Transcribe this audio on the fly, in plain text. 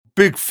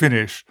Big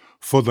Finish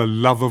for the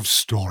love of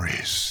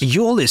stories.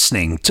 You're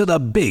listening to the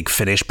Big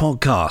Finish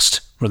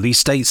podcast.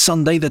 Release date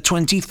Sunday the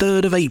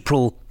 23rd of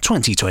April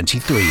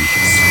 2023.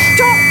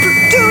 Stop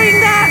doing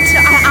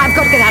that! I've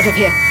got to get out of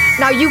here.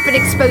 Now you've been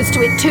exposed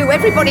to it too.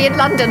 Everybody in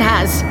London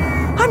has.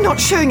 I'm not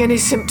showing any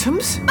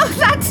symptoms. Oh,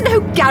 that's no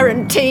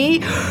guarantee.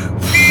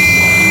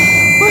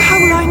 Well, how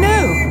will I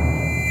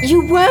know?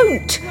 You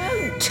won't.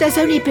 There's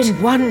only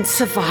been one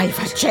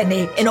survivor,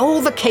 Jenny. In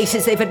all the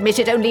cases they've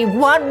admitted, only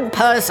one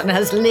person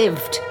has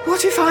lived.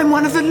 What if I'm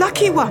one of the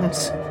lucky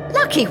ones?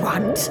 Lucky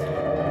ones?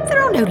 There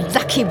are no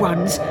lucky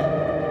ones.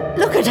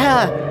 Look at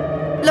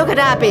her. Look at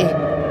Abby.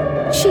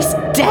 She's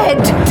dead.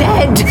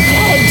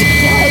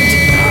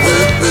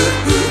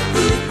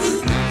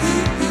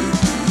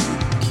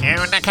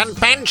 Hodiac and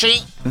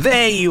Benji.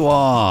 There you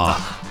are.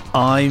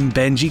 I'm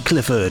Benji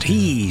Clifford.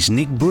 He's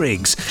Nick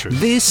Briggs.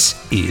 This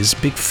is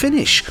Big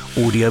Finish.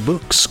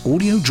 Audiobooks,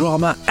 audio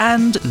drama,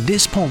 and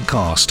this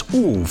podcast,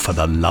 all for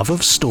the love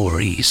of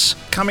stories.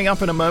 Coming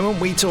up in a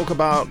moment, we talk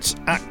about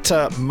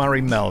actor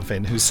Murray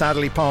Melvin, who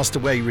sadly passed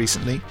away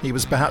recently. He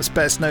was perhaps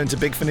best known to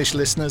Big Finish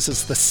listeners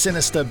as the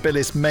sinister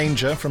Billis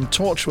Manger from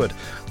Torchwood.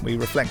 We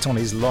reflect on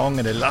his long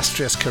and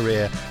illustrious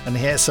career and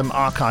hear some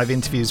archive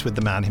interviews with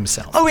the man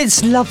himself. Oh,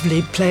 it's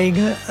lovely playing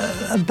a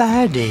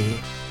baddie.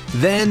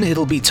 Then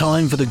it'll be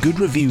time for the Good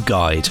Review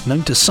Guide,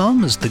 known to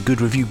some as the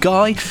Good Review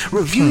Guy,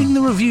 reviewing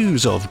the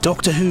reviews of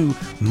Doctor Who,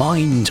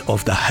 Mind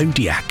of the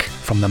Hodiac,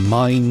 from the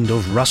mind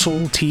of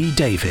Russell T.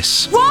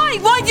 Davies. Why?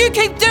 Why do you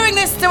keep doing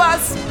this to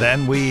us?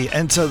 Then we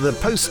enter the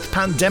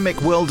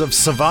post-pandemic world of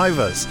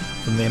survivors,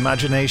 from the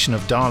imagination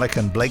of Dalek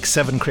and Blake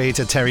 7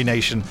 creator Terry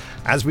Nation,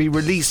 as we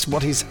release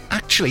what is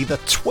actually the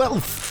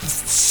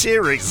 12th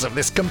series of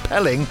this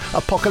compelling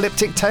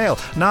apocalyptic tale,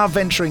 now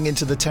venturing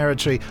into the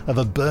territory of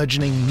a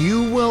burgeoning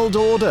new world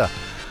order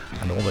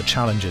and all the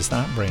challenges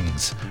that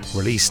brings.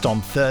 Released on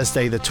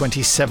Thursday the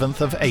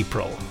 27th of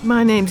April.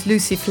 My name's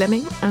Lucy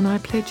Fleming and I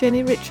play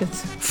Jenny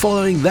Richards.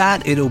 Following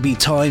that, it'll be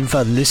time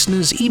for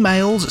listeners'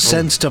 emails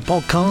sent to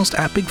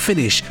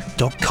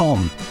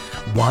podcast@bigfinish.com.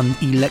 One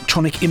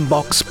electronic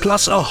inbox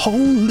plus a whole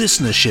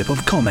listenership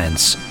of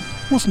comments.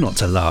 What's not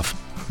to love?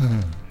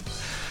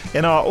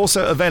 In our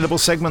also available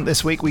segment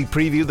this week, we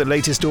preview the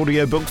latest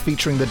audiobook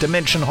featuring the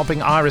dimension-hopping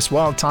Iris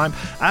Wildthyme,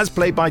 as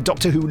played by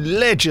Doctor Who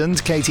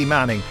legend Katie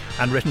Manning,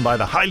 and written by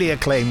the highly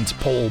acclaimed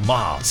Paul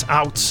Mars,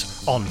 out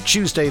on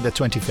Tuesday the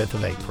 25th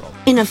of April.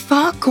 In a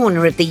far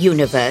corner of the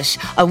universe,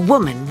 a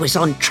woman was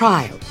on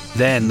trial.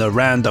 Then the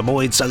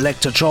Randomoid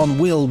Selectatron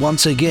will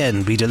once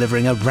again be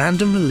delivering a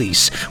random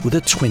release with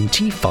a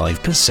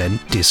 25%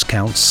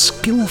 discount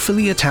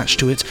skillfully attached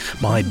to it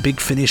by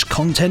Big Finish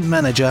content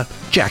manager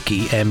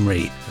Jackie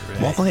Emery.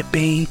 What will it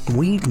be?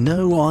 We've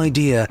no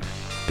idea.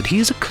 But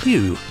here's a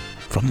clue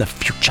from the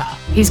future.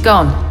 He's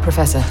gone,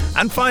 Professor.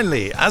 And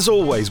finally, as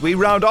always, we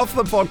round off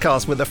the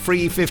podcast with a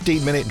free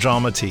 15-minute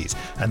drama tease.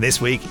 And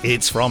this week,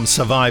 it's from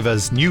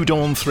Survivor's New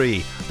Dawn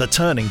 3, The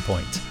Turning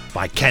Point,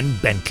 by Ken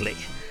Bentley.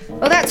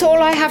 Well, that's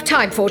all I have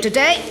time for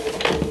today.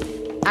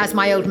 As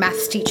my old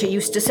maths teacher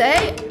used to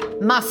say,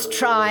 must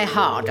try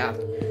harder.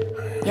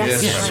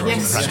 Yes,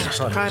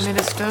 Prime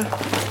Minister.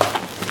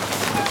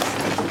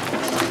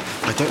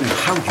 I don't know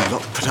how you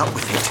lot put up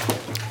with it.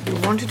 You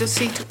wanted a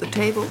seat at the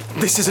table?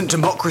 This isn't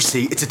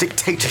democracy, it's a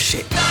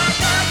dictatorship.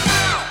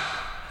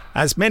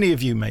 As many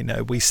of you may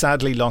know, we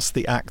sadly lost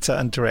the actor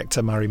and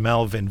director Murray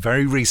Melvin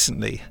very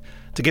recently.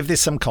 To give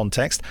this some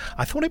context,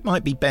 I thought it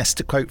might be best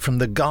to quote from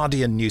the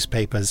Guardian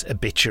newspaper's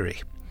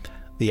obituary.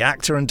 The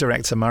actor and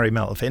director Murray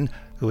Melvin,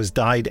 who has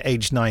died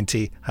aged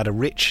 90, had a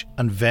rich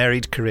and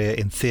varied career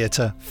in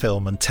theatre,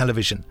 film and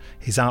television,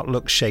 his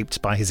outlook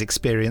shaped by his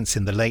experience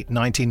in the late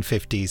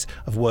 1950s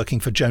of working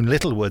for Joan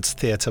Littlewood's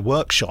theatre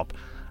workshop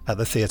at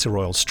the Theatre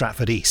Royal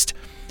Stratford East.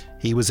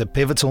 He was a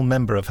pivotal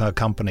member of her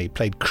company,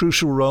 played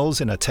crucial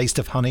roles in A Taste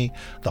of Honey,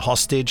 The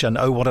Hostage and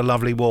Oh What a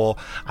Lovely War,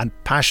 and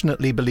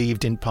passionately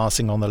believed in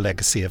passing on the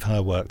legacy of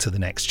her work to the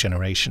next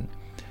generation.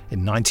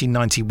 In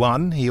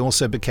 1991, he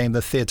also became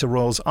the Theatre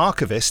Royal's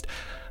archivist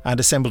and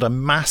assembled a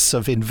mass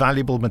of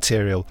invaluable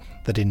material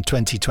that in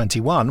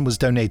 2021 was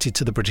donated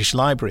to the British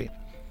Library.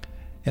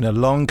 In a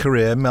long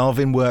career,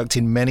 Melvin worked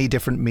in many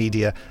different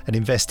media and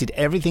invested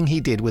everything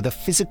he did with a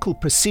physical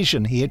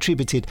precision he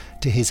attributed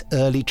to his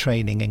early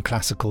training in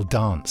classical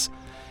dance.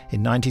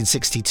 In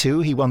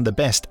 1962, he won the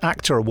Best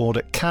Actor award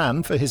at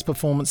Cannes for his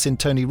performance in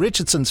Tony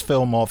Richardson's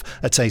film of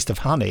A Taste of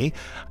Honey,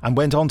 and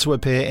went on to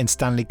appear in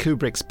Stanley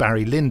Kubrick's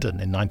Barry Lyndon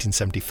in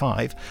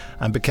 1975,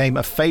 and became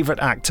a favourite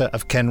actor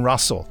of Ken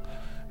Russell,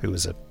 who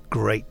was a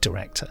great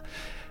director.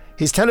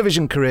 His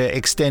television career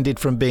extended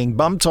from being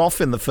bumped off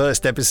in the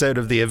first episode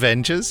of The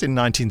Avengers in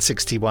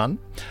 1961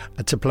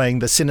 to playing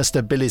the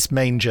sinister Billis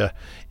Manger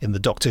in the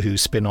Doctor Who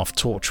spin-off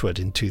Torchwood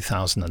in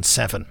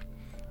 2007.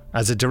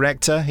 As a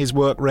director, his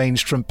work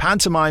ranged from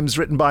pantomimes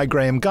written by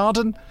Graham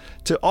Garden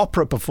to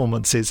opera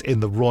performances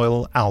in the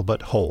Royal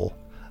Albert Hall.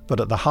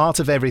 But at the heart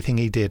of everything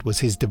he did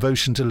was his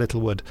devotion to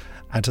Littlewood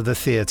and to the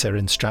theatre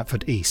in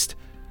Stratford East.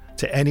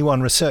 To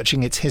anyone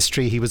researching its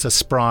history, he was a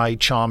spry,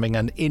 charming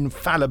and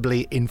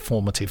infallibly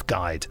informative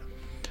guide.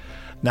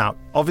 Now,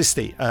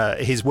 obviously,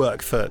 his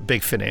work for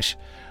Big Finish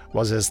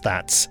was as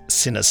that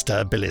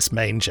sinister Billis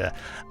Manger,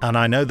 and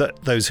I know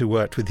that those who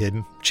worked with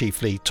him,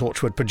 chiefly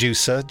Torchwood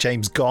producer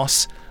James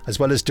Goss, as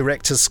well as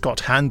directors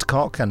Scott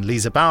Handcock and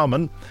Lisa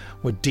Bowerman,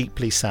 were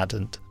deeply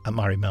saddened at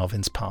Murray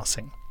Melvin's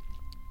passing.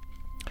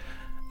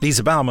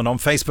 Lisa Bowerman on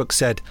Facebook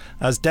said,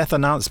 "As death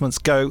announcements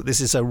go, this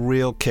is a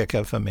real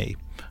kicker for me.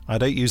 I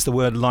don't use the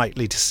word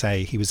lightly to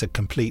say he was a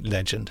complete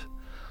legend.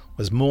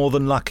 Was more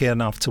than lucky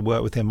enough to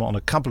work with him on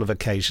a couple of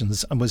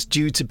occasions and was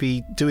due to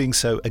be doing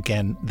so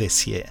again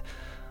this year.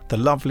 The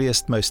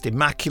loveliest, most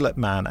immaculate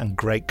man and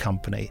great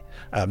company."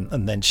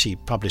 And then she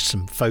published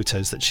some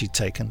photos that she'd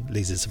taken.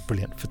 Lisa's a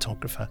brilliant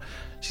photographer.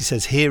 She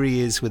says, "Here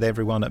he is with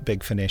everyone at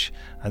Big Finish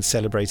and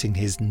celebrating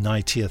his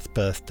 90th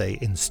birthday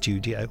in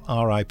studio.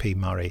 R.I.P.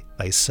 Murray,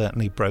 they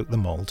certainly broke the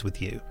mould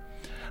with you."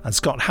 And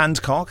Scott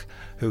Handcock,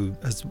 who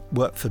has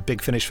worked for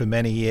Big Finish for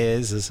many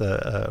years as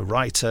a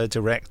writer,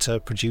 director,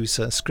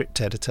 producer,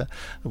 script editor,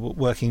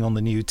 working on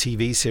the new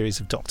TV series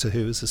of Doctor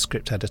Who as a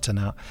script editor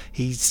now,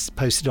 he's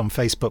posted on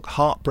Facebook,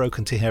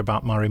 "Heartbroken to hear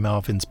about Murray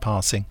Melvin's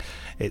passing.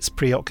 It's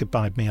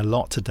preoccupied me a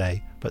lot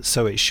today, but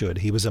so it should.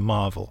 He was a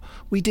marvel.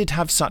 We did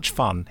have such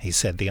fun," he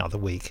said the other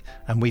week.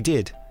 And we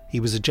did.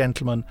 He was a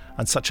gentleman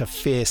and such a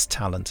fierce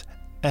talent,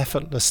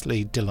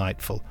 effortlessly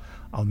delightful.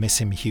 I'll miss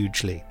him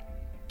hugely.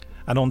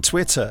 And on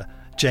Twitter,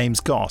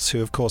 James Goss,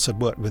 who of course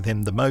had worked with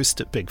him the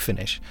most at Big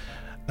Finish,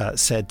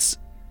 said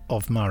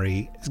of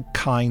Murray,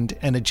 "Kind,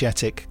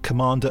 energetic,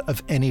 commander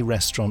of any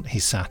restaurant he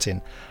sat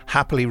in,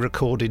 happily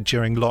recorded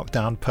during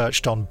lockdown,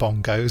 perched on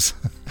bongos.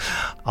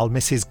 I'll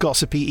miss his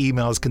gossipy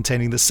emails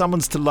containing the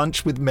summons to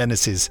lunch with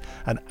menaces.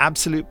 An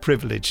absolute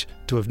privilege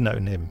to have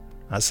known him."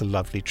 That's a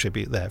lovely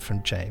tribute there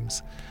from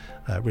James.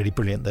 Really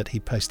brilliant that he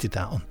posted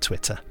that on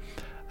Twitter.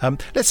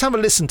 Let's have a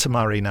listen to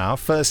Murray now,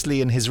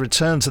 firstly in his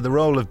return to the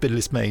role of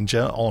Billis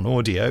Manger on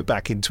audio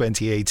back in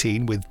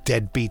 2018 with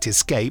Deadbeat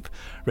Escape,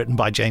 written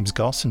by James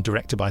Goss and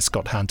directed by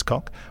Scott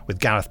Handcock, with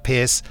Gareth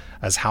Pearce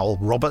as Howell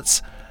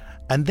Roberts,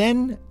 and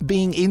then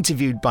being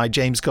interviewed by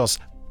James Goss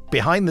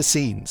behind the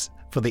scenes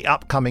for the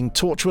upcoming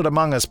Torchwood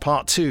Among Us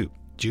Part 2,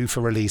 due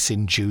for release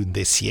in June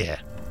this year.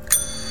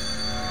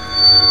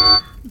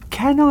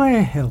 Can I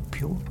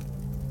help you?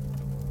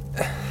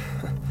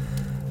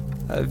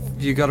 Have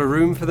you got a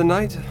room for the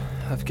night?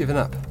 I've given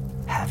up.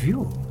 Have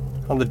you?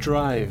 On the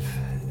drive,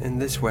 in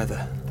this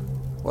weather.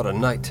 What a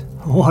night.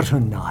 What a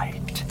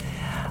night.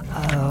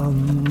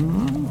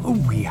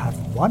 We have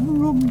one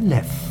room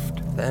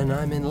left. Then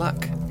I'm in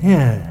luck.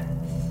 Yes.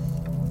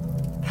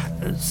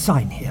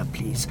 Sign here,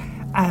 please.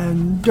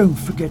 And don't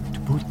forget to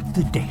put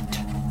the date.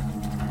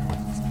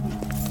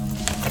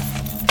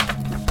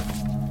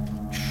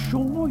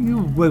 Sure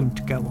you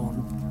won't go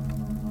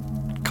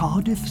on?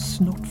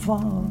 Cardiff's not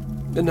far.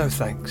 No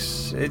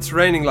thanks. It's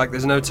raining like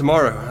there's no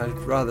tomorrow. I'd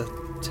rather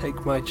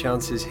take my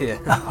chances here.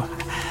 Oh,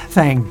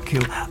 thank you,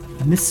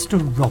 Mr.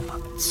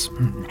 Roberts.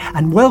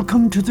 And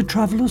welcome to the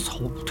Traveller's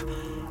Halt.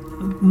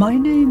 My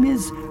name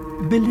is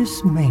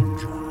Billis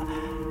Manger.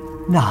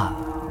 Now,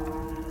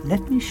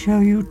 let me show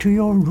you to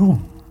your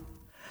room.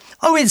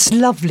 Oh, it's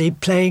lovely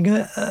playing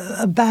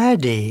a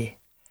baddie.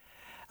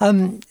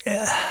 I've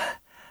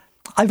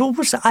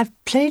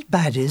played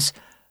baddies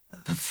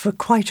for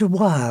quite a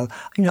while,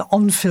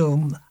 on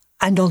film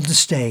and on the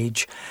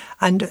stage.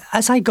 And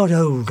as I got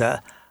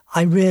older,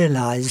 I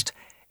realised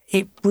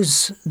it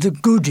was the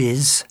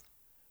goodies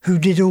who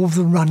did all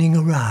the running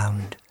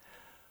around.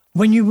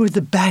 When you were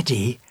the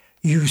baddie,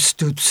 you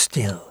stood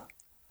still.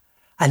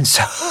 And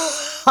so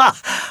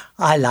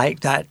I like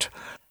that.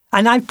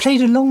 And I've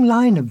played a long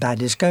line of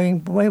baddies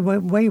going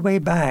way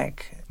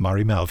back.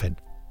 Murray Melvin,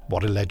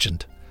 what a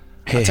legend.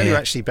 I'll tell you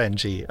actually,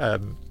 Benji,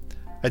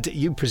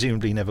 you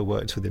presumably never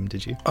worked with him,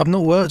 did you? I've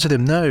not worked with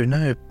him, no.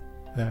 No.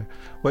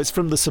 Well, it's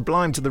from the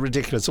sublime to the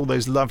ridiculous, all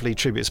those lovely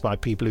tributes by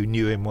people who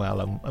knew him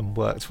well and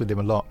worked with him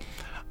a lot.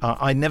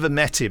 I never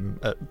met him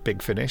at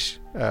Big Finish,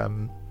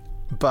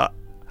 but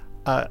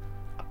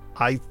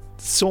I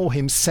saw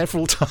him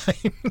several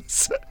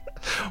times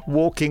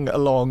walking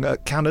along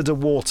at Canada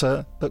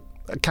Water, a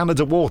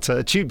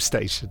tube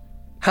station.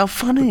 How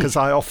funny. Because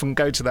I often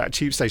go to that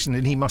tube station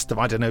and he must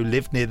have,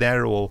 lived near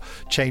there or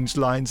changed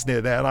lines near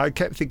there. And I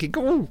kept thinking,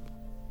 oh,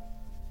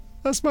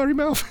 that's Murray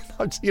Melvin.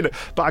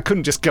 But I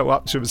couldn't just go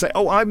up to him and say,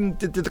 oh, I'm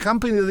the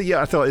company of the year.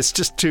 I thought it's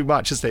just too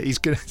much, isn't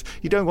it?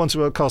 You don't want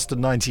to accost a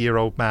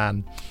 90-year-old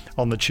man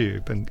on the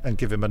tube and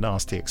give him a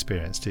nasty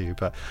experience, do you?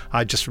 But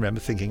I just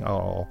remember thinking,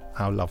 oh,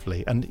 how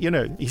lovely. And,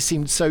 he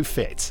seemed so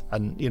fit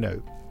and,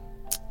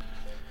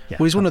 Yeah,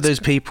 well, he's one of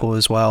those people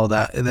as well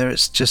that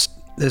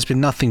there's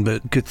been nothing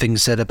but good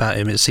things said about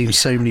him. It seems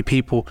so many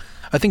people,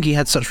 I think he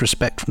had such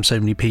respect from so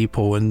many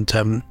people, and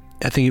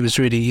I think it was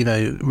really,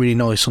 really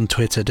nice on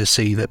Twitter to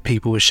see that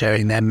people were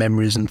sharing their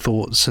memories and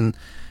thoughts, and,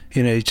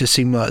 he just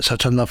seemed like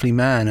such a lovely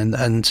man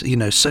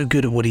and so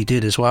good at what he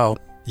did as well.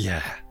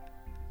 Yeah.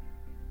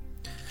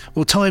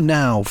 Well, time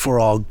now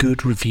for our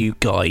good review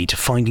guide,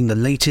 finding the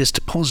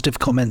latest positive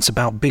comments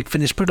about Big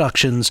Finish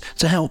Productions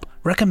to help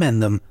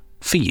recommend them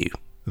for you.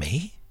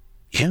 Me?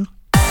 You?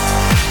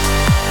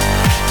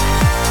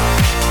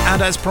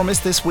 And as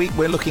promised this week,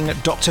 we're looking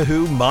at Doctor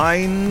Who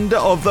Mind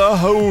of the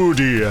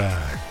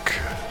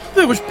Hodiac.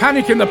 There was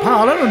panic in the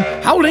parlour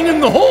and howling in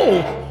the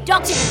hall.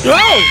 Doctor...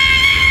 Oh!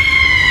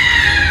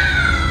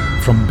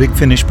 From Big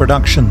Finish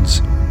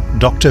Productions,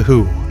 Doctor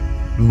Who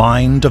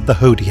Mind of the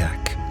Hodiac.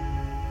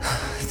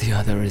 The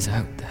other is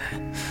out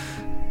there,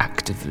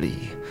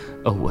 actively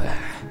aware.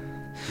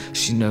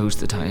 She knows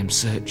that I am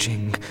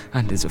searching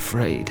and is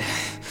afraid.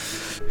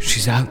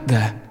 She's out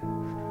there,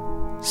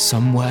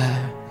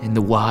 somewhere in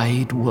the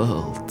wide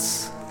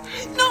worlds.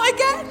 Not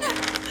again!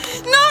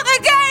 Not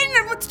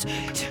again!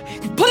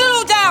 Put it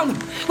all down!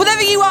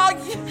 Whatever you are!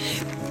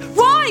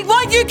 Why?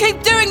 Why do you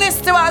keep doing this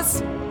to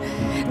us?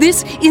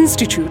 This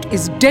institute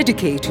is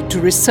dedicated to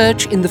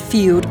research in the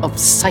field of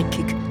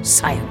psychic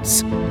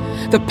science.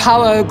 The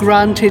power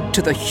granted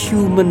to the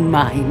human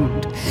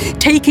mind,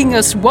 taking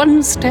us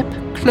one step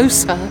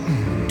closer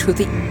to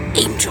the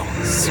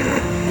angels.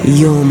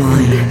 Your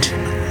mind,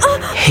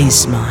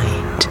 his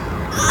mind,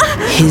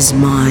 his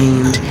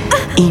mind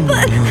in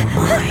your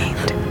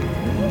mind.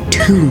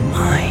 Two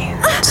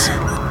minds,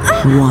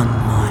 one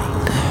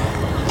mind.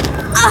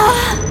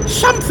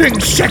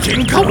 Something's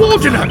setting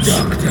coordinates.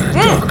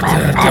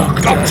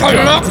 I've got to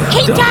look.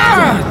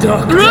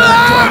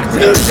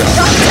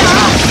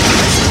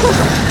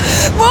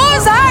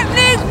 What's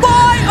happening?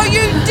 Why are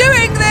you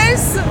doing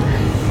this?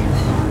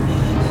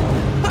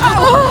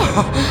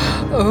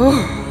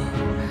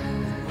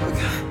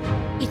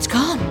 It's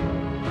gone.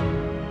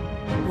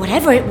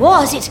 Whatever it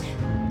was, it's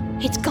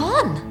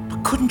gone.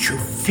 But couldn't you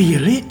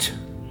feel it?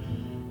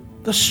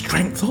 The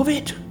strength of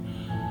it?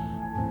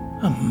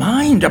 A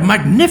mind, a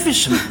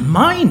magnificent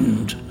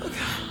mind.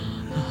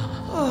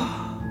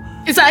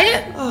 Is that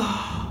it?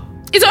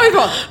 It's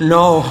over.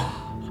 No,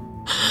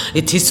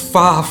 it is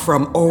far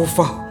from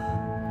over.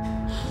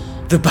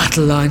 The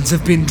battle lines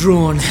have been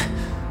drawn.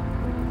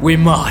 We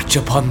march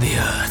upon the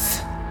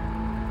earth.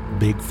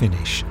 Big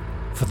Finish,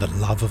 for the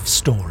love of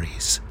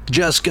stories.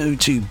 Just go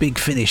to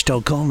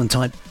bigfinish.com and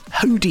type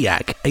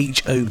Hodiac,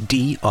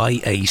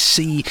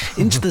 Hodiac,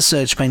 into the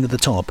search pane at the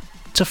top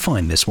to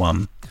find this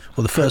one.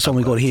 Well, the first one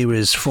we got here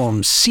is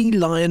from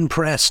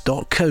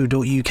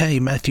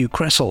sealionpress.co.uk, Matthew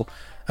Cressel.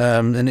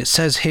 And it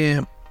says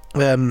here...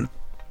 let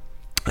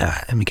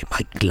me get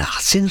my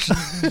glasses.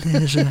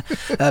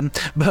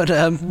 But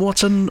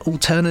what an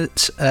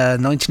alternate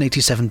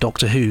 1987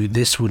 Doctor Who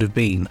this would have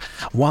been.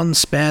 One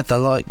spared the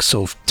likes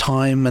of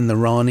Time and the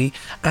Rani,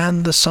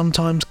 and the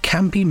sometimes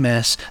campy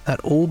mess that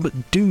all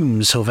but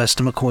doomed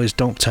Sylvester McCoy's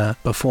Doctor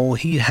before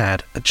he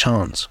had a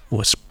chance.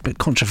 Well, it's a bit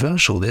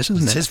controversial, this,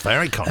 isn't it? It is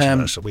very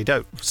controversial. We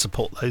don't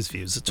support those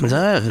views at all.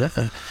 No.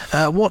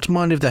 What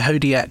Mind of the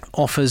Hodiac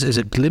offers is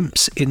a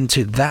glimpse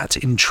into that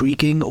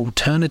intriguing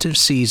alternative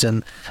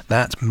season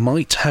that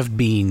might have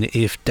been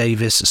if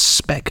Davis'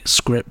 spec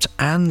script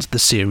and the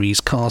series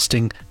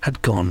casting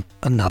had gone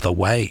another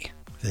way.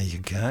 There you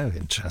go,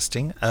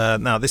 interesting.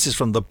 Now, this is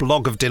from the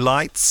Blog of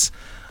Delights,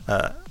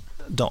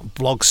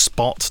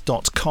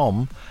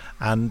 .blogspot.com,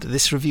 and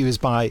this review is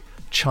by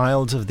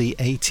child of the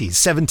 80s,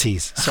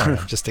 70s. Sorry,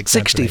 I'm just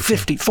exaggerating.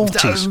 60, 50,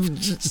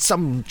 40s.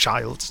 Some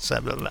child.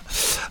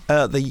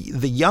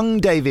 The young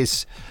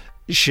Davis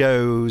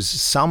shows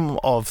some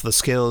of the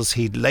skills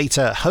he'd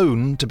later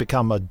hone to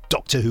become a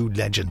Doctor Who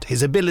legend.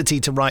 His ability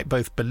to write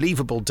both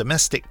believable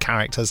domestic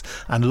characters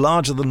and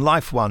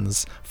larger-than-life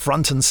ones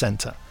front and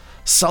centre.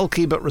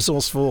 Sulky but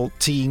resourceful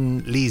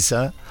teen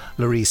Lisa,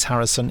 Louise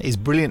Harrison, is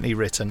brilliantly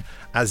written,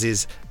 as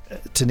is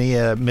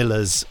Tania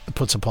Miller's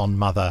put-upon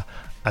mother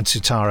and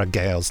Sutara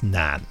Gale's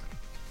Nan.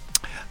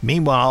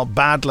 Meanwhile,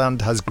 Badland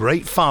has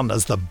great fun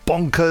as the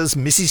bonkers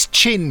Mrs.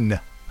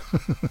 Chin.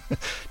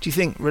 Do you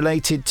think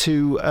related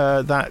to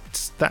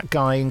that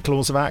guy in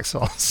Claws of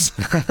Axos?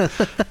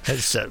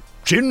 It's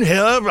Chin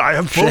here, I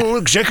have full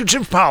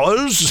executive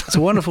powers. It's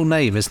a wonderful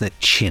name, isn't it?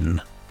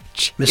 Chin.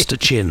 Mr.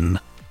 Chin.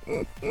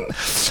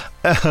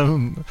 I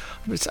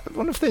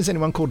wonder if there's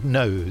anyone called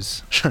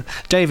Nose.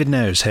 David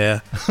Nose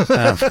here.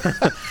 Can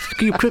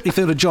you quickly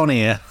through to Johnny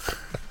here?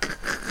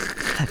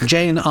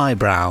 Jane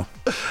Eyebrow.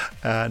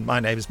 And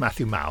my name is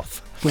Matthew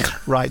Mouth.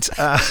 Right.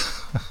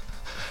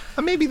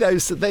 And maybe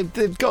those,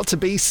 they've got to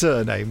be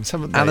surnames,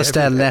 haven't they?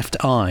 Alistair Left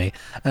Eye.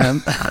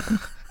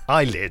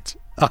 Eyelid.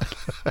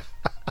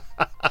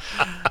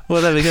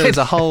 Well, there we go. There's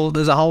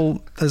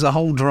a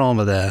whole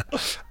drama there.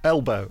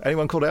 Elbow.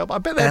 Anyone called Elbow? I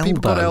bet there are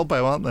people called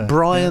Elbow, aren't there?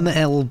 Brian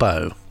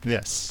Elbow.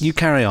 Yes. You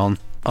carry on.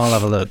 I'll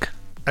have a look.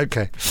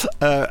 Okay.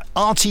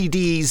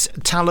 RTD's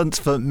talent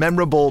for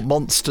memorable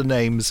monster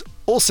names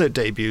also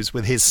debuts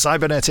with his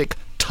cybernetic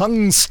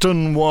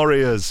Tungsten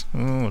Warriors.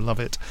 Oh, love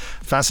it.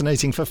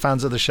 Fascinating for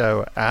fans of the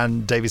show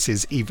and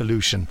Davis's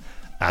evolution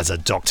as a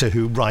Doctor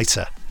Who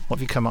writer. What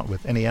have you come up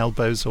with? Any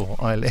elbows or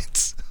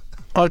eyelids?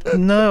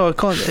 No, I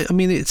can't. I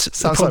mean,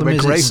 sounds like we're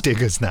grave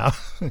diggers now.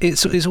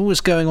 it's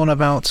always going on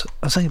about.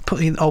 I was saying,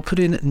 I'll put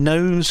in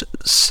No's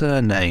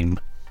surname.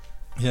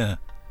 Yeah.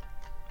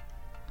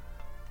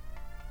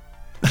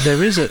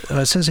 There is it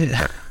says it.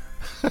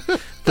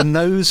 The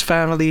Nose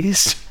family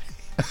history.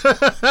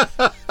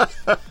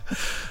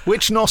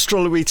 Which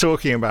nostril are we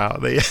talking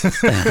about?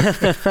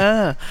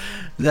 The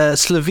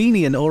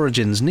Slovenian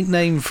origins,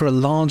 nickname for a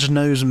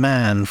large-nosed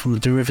man from the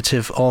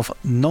derivative of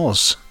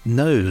nos,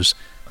 nose,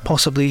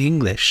 possibly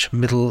English,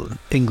 Middle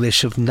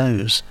English of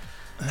nose.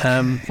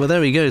 Well,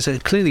 there we go. So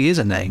it clearly is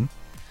a name.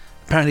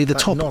 Apparently, the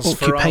top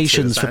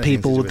occupations for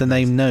people with the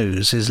name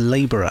Nose is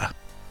labourer.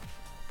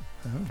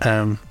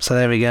 So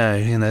there we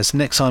go. So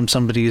next time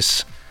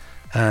somebody's,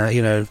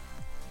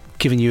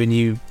 giving you a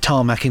new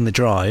tarmacking the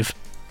drive,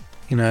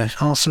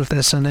 ask them if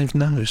their surname's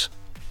Nose.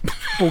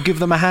 Or give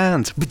them a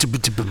hand.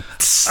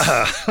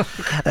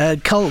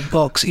 Cult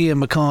Box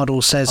Ian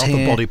McCardle says Other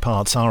here... body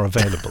parts are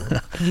available.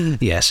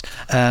 Yes.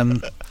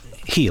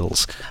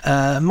 Heels.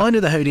 Mind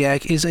of the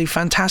Hodiac is a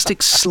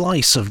fantastic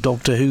slice of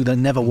Doctor Who that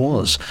never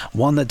was,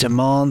 one that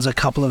demands a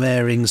couple of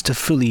airings to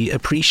fully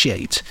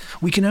appreciate.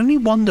 We can only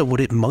wonder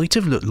what it might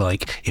have looked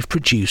like if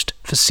produced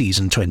for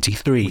season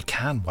 23. We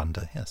can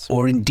wonder, yes.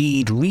 Or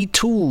indeed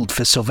retooled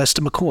for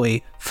Sylvester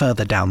McCoy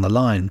further down the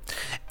line.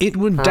 It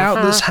would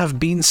doubtless have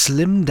been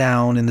slimmed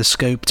down in the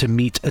scope to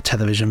meet a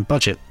television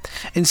budget.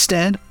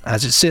 Instead,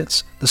 as it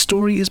sits, the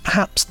story is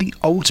perhaps the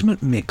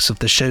ultimate mix of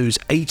the show's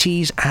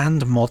 80s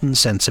and modern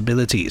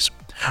sensibilities.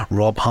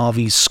 Rob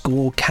Harvey's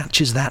score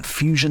catches that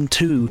fusion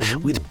too,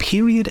 with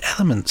period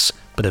elements,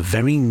 but a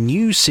very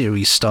new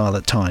series style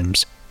at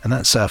times. And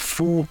that's a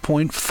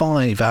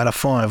 4.5 out of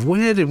 5.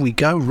 Where did we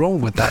go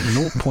wrong with that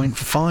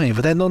 0.5?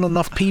 Are there not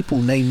enough people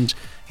named,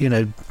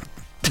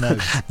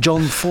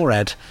 John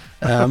Forad?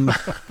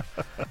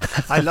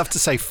 I love to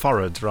say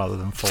forward rather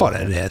than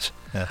forward. Yes.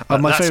 Yeah.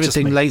 My favourite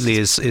thing lately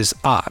is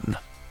Arn.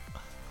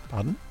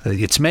 Pardon?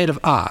 It's made of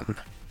Arn.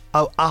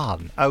 Oh,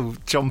 Arn. Oh,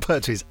 John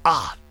Pertwee's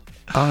Arn.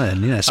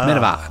 Iron, yes, made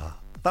of Arn.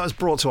 That was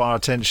brought to our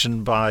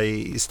attention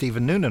by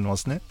Stephen Noonan,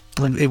 wasn't it?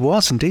 It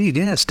was indeed,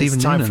 yeah, Stephen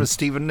Noonan. It's time for a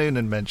Stephen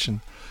Noonan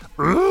mention.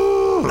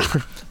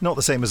 Not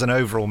the same as an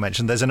overall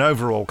mention. There's an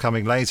overall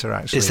coming later,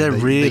 actually. Is there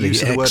really? The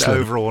use of the word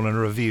Excellent. overall in a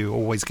review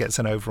always gets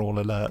an overall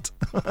alert.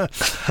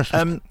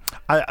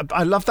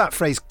 I love that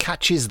phrase,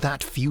 catches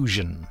that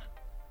fusion.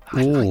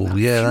 Oh,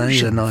 yeah, that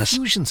is a nice...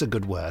 Fusion's a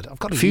good word. I've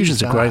got to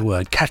Fusion's use a great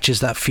word. Catches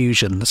that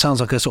fusion. That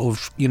sounds like a sort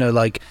of,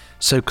 like,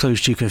 so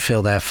close you can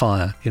feel their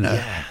fire,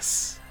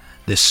 Yes.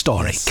 This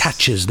story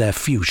catches their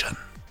fusion.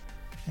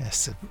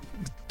 Yes, a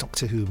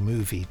Doctor Who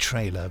movie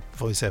trailer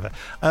voiceover.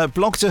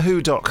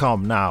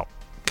 BlogtoWho.com. Now,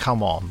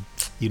 come on.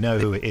 You know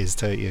who it is,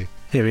 don't you?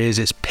 Here he is.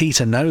 It's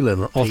Peter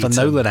Nolan of the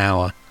Nolan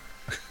Hour.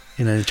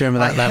 Do you remember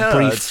that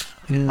brief...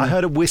 Yeah. I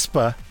heard a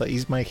whisper that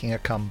he's making a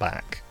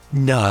comeback.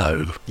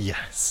 No.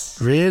 Yes.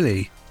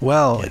 Really?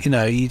 Well,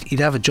 he'd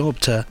have a job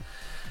to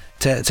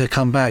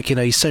come back.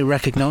 He's so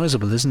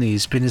recognisable, isn't he?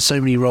 He's been in so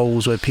many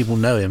roles where people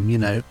know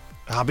him,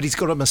 but he's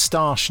got a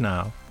moustache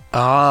now.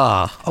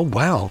 Oh,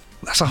 wow.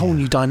 That's a whole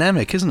new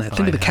dynamic, isn't it?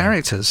 Think of the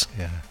characters.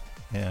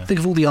 Yeah.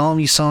 Think of all the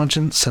army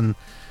sergeants and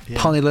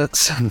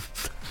pilots and...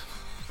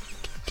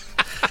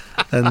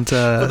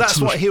 But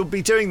that's what he'll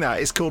be doing. That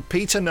it's called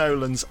Peter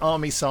Nolan's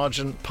Army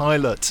Sergeant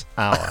Pilot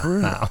Hour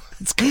now.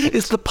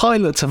 It's the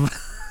pilot of...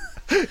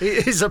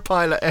 It is a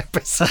pilot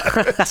episode.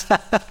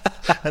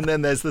 And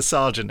then there's the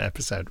Sergeant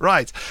episode.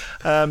 Right.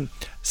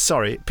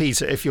 Sorry,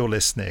 Peter, if you're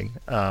listening.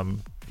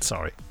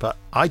 Sorry, but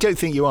I don't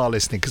think you are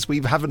listening because we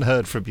haven't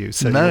heard from you.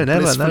 So no, you're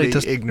never. blissfully No,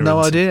 ignorant. No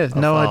idea.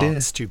 No of idea.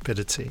 Our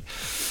stupidity.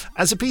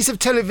 As a piece of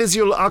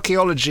televisual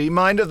archaeology,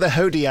 Mind of the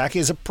Hodiac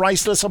is a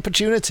priceless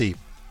opportunity.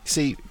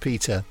 See,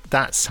 Peter,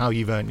 that's how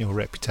you've earned your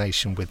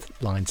reputation with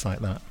lines like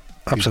that.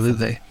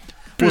 Absolutely.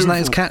 Wasn't that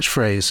his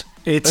catchphrase?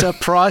 It's a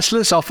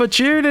priceless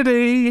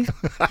opportunity.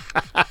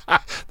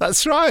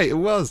 That's right, it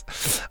was.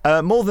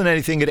 More than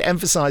anything, it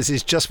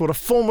emphasises just what a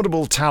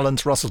formidable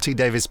talent Russell T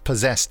Davies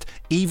possessed,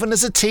 even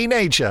as a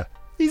teenager.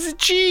 He's a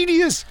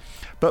genius.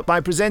 But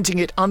by presenting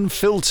it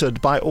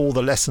unfiltered by all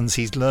the lessons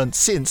he's learned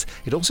since,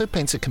 it also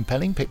paints a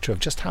compelling picture of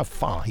just how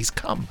far he's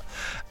come.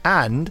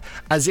 And,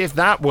 as if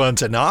that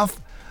weren't enough,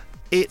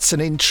 it's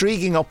an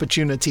intriguing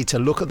opportunity to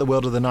look at the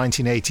world of the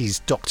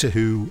 1980s Doctor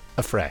Who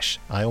afresh.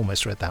 I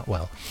almost read that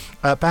well.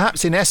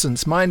 Perhaps in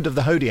essence, Mind of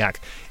the Hodiac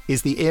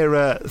is the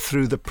era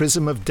through the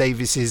prism of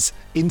Davies's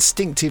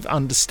instinctive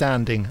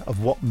understanding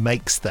of what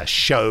makes the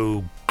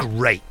show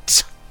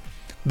great.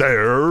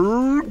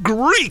 They're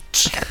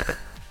great!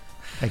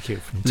 Thank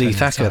you. Lee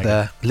Thacker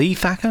there. Lee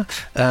Thacker?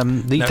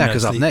 Lee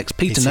Thacker's up next.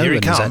 Peter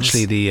Nolan is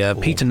actually the...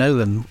 Peter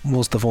Nolan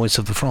was the voice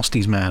of the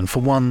Frosties man for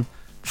one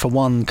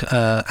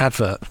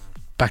advert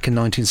back in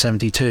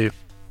 1972.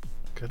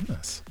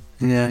 Goodness.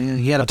 Yeah,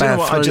 he had a bad throat that day. I don't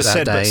know what I just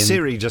said, but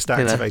Siri just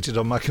activated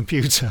on my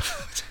computer.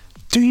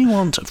 Do you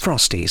want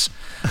Frosties?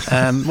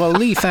 Well,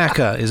 Lee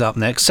Thacker is up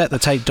next.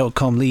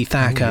 SetTheTape.com, Lee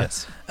Thacker.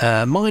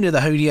 Mind of the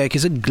Hodiac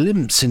is a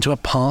glimpse into a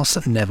past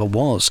that never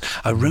was,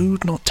 a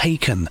road not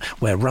taken,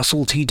 where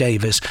Russell T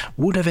Davies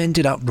would have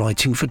ended up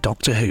writing for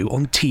Doctor Who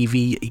on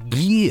TV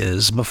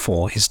years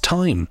before his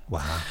time.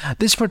 Wow.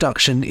 This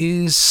production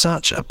is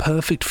such a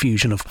perfect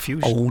fusion of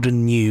old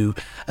and new,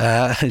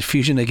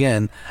 fusion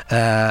again,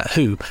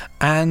 Who,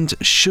 and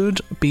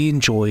should be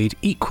enjoyed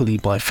equally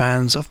by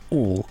fans of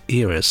all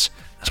eras,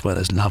 as well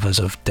as lovers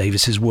of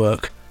Davies's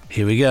work.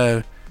 Here we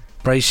go.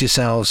 Brace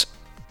yourselves.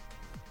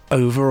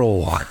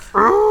 Overall.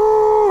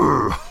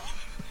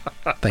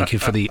 Thank you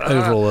for the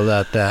overall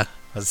alert there.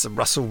 As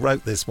Russell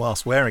wrote this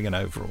whilst wearing an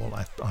overall,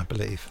 I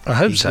believe. I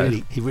hope so.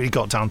 He really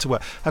got down to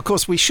work. Of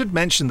course, we should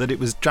mention that it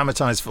was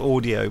dramatised for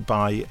audio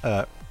by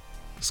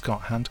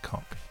Scott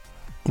Handcock.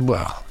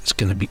 Well, it's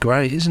going to be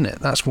great, isn't it?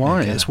 That's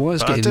why. Yeah. It's why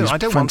it's But getting I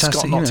don't want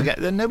fantastic. Scott not to get.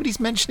 Nobody's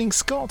mentioning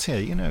Scott here.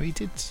 You know, he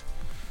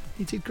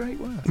did great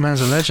work. Man's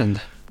a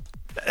legend.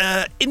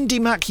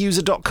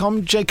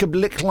 IndieMacUser.com, Jacob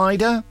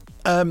Licklider.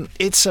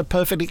 It's a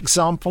perfect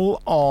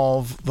example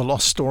of the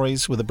lost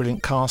stories with a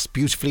brilliant cast,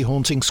 beautifully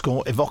haunting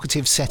score,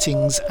 evocative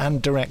settings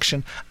and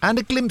direction, and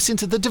a glimpse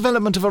into the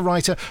development of a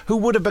writer who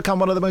would have become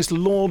one of the most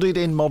lauded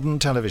in modern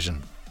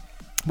television.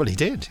 Well, he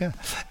did, yeah.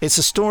 It's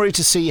a story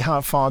to see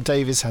how far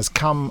Davies has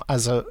come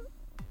as a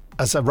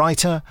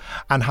writer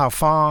and how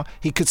far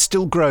he could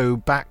still grow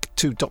back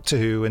to Doctor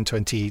Who in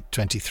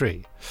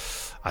 2023.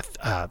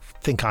 I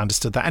think I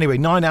understood that. Anyway,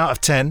 9 out of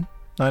 10.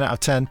 9 out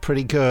of 10,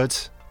 pretty good.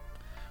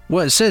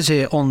 Well, it says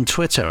here on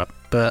Twitter,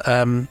 but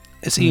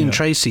it's Ian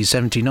Tracy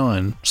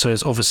 79, so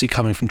it's obviously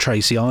coming from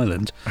Tracy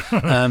Island.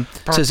 It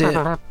says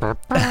here,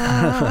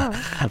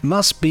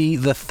 must be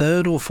the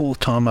third or fourth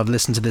time I've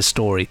listened to this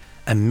story.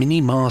 A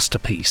mini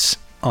masterpiece.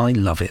 I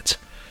love it.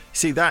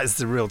 See, that is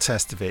the real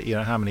test of it. You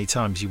know, how many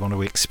times you want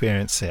to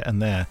experience it.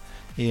 And there,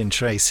 Ian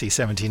Tracy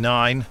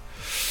 79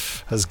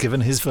 has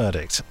given his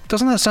verdict.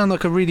 Doesn't that sound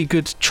like a really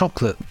good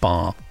chocolate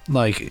bar?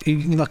 Like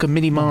a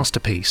mini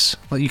masterpiece.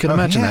 Like you can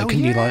imagine that,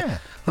 can you?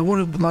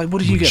 What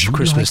did you get for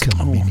Christmas? Like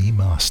a mini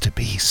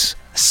masterpiece.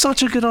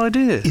 Such a good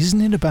idea.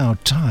 Isn't it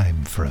about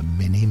time for a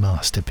mini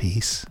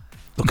masterpiece?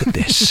 Look at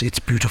this. It's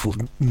beautiful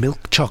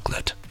milk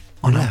chocolate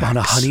on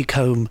a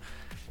honeycomb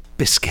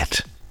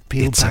biscuit.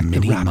 It's a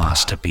mini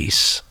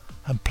masterpiece.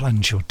 And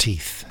plunge your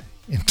teeth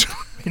into a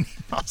mini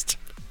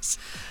masterpiece.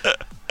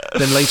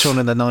 Then later on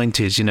in the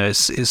 90s, you know,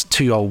 it's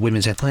two old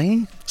women saying,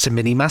 hey, it's a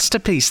mini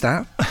masterpiece,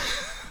 that.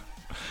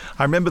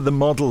 I remember the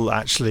model,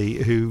 actually,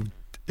 who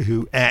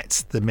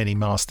ate the mini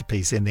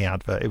masterpiece in the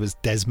advert. It was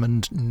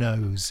Desmond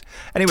Nose.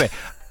 Anyway,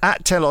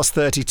 at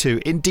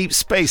Telos32, in deep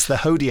space, the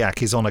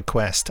Hodiac is on a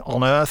quest.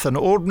 On Earth, an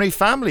ordinary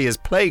family is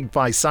plagued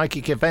by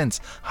psychic events.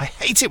 I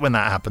hate it when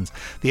that happens.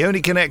 The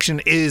only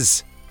connection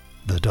is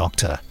the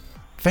Doctor.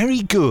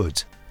 Very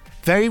good.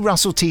 Very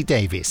Russell T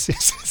Davies.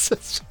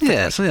 Yes.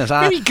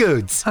 Very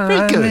good.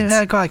 Very good.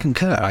 I quite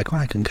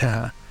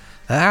concur.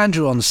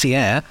 Andrew on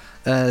Sierra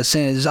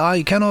says,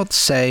 I cannot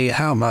say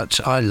how much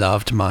I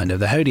loved Mind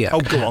of the Hodiac. Oh,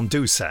 go on,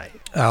 do say.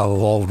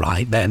 Oh, all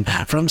right then.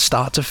 From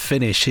start to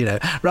finish, you know,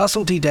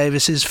 Russell T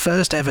Davies's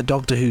first ever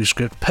Doctor Who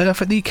script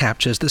perfectly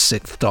captures the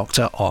Sixth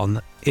Doctor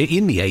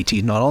in the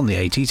 80s, not on the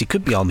 80s. It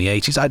could be on the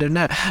 80s, I don't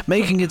know,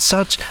 making it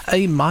such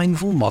a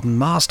mindful modern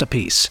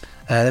masterpiece.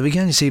 There we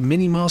go, you see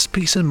mini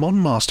masterpieces and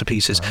modern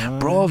masterpieces.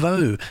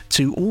 Bravo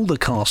to all the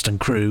cast and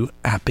crew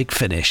at Big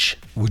Finish.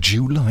 Would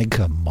you like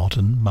a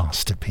modern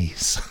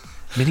masterpiece?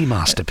 Mini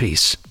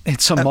masterpiece.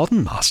 It's a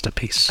modern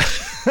masterpiece.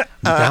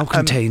 Now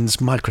contains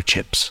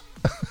microchips.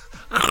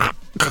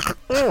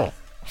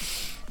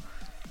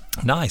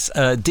 Nice.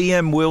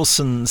 DM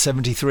Wilson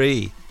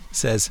 73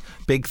 says,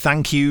 big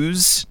thank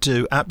yous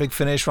to at Big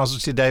Finish, Russell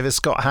T Davies,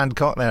 Scott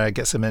Handcock, there it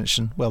gets a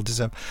mention, well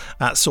deserved,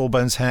 at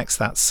Sawbones Hex,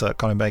 that's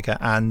Colin Baker,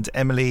 and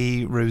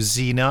Emily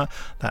Rosina,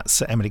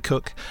 that's Emily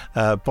Cook,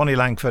 Bonnie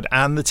Langford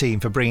and the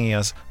team for bringing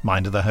us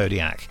Mind of the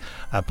Hodiac,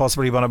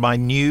 possibly one of my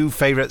new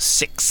favourite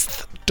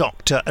Sixth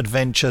Doctor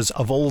adventures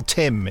of all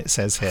Tim, it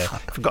says here.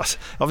 Forgot,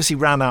 obviously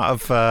ran out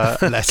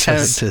of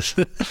letters.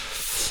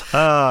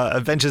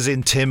 Adventures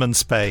in Tim and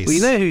Space. Well,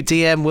 you know who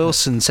DM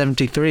Wilson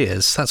 73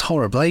 is? That's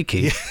Horror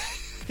Blakey.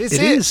 It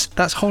is.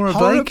 That's Horror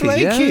Blakey.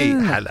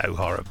 Yeah. Hello,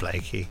 Horror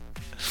Blakey.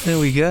 There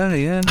we go,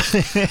 yeah.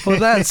 Well,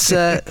 that's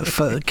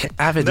for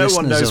avid listeners. No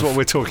one knows what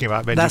we're talking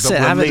about, Benji. That's it.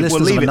 Avid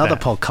listeners of another there.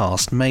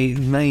 podcast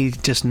may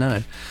just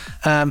know.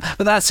 But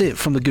that's it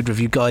from the Good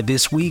Review Guide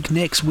this week.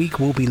 Next week,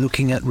 we'll be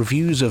looking at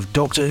reviews of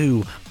Doctor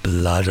Who,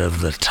 Blood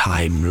of the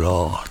Time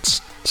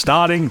Lords.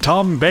 Starring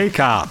Tom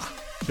Baker.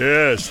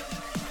 Yes.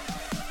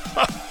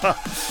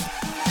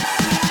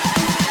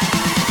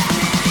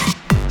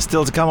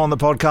 Still to come on the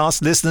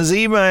podcast, listeners'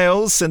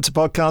 emails sent to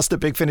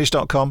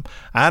podcast@bigfinish.com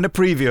and a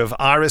preview of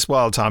Iris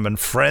Wildthyme and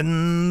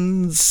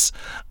Friends,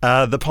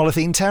 the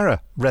Polythene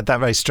Terror. Read that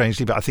very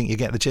strangely, but I think you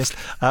get the gist.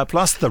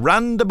 Plus the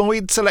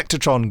Randomoid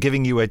Selectatron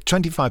giving you a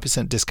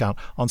 25% discount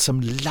on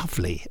some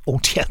lovely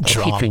audio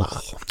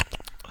drama.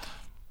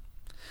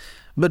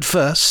 But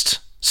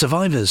first,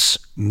 Survivors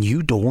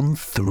New Dawn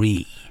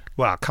 3.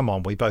 Well, come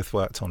on, we both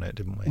worked on it,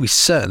 didn't we? We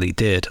certainly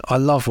did. I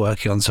love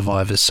working on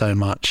Survivors so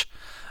much.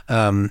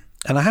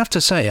 And I have to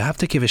say, I have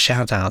to give a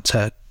shout out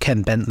to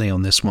Ken Bentley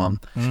on this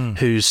one,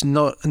 who's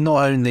not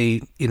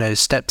only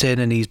stepped in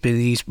and he's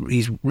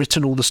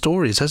written all the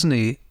stories, hasn't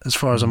he? As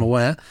far as I'm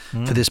aware,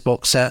 for this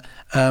box set,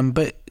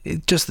 but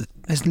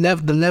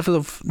the level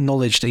of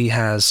knowledge that he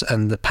has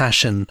and the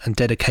passion and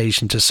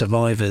dedication to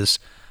survivors,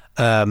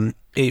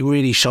 it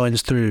really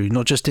shines through.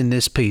 Not just in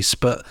this piece,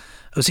 but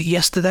was it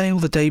yesterday or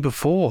the day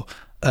before?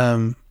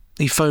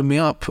 He phoned me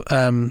up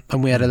and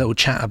we had a little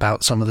chat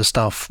about some of the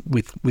stuff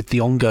with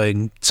the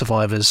ongoing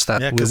survivors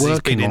that we're working on. Yeah, because he's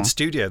been in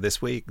studio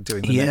this week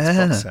doing the next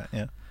box set.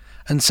 Yeah.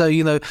 And so,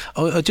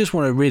 I just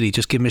want to really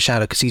just give him a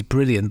shout out because he's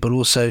brilliant, but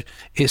also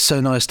it's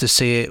so nice to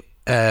see it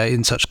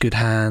in such good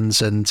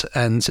hands and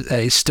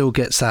it still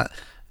gets that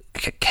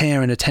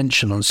care and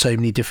attention on so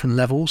many different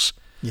levels.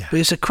 Yeah.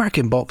 But it's a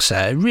cracking box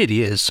set. It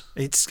really is.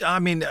 It's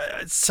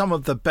some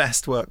of the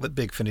best work that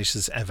Big Finish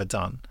has ever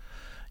done.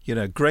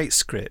 Great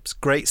scripts,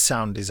 great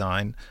sound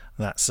design.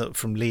 That's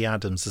from Lee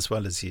Adams as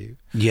well as you.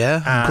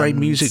 Yeah, and great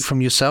music from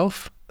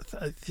yourself.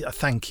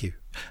 Thank you.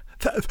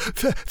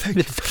 Thank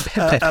you.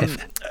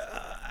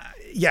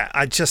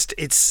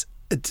 It's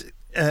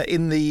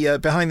in the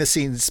behind the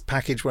scenes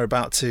package we're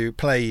about to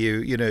play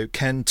you.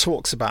 Ken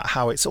talks about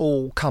how it's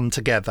all come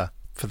together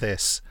for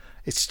this.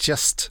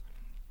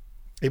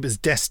 It was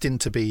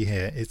destined to be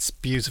here. It's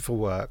beautiful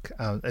work.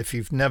 If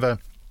you've never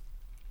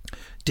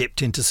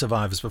dipped into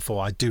Survivors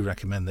before, I do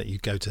recommend that you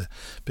go to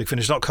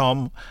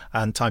bigfinish.com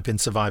and type in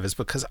Survivors,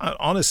 because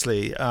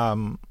honestly,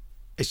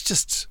 it's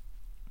just,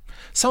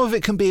 some of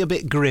it can be a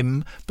bit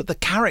grim, but the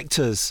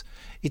characters,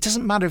 it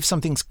doesn't matter if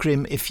something's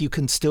grim if you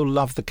can still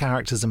love the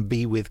characters and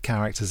be with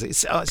characters.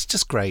 It's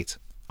just great.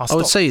 I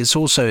would say it's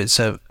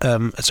a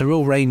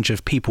real range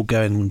of people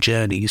going on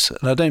journeys,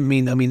 and I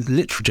mean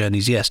literal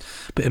journeys, yes,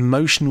 but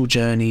emotional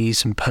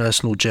journeys and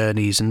personal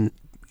journeys, and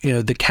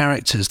the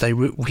characters,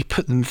 we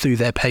put them through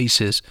their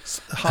paces. It's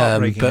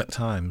heartbreaking at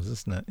times,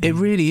 isn't it? It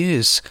really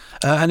is.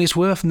 And it's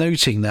worth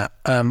noting that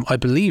I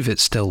believe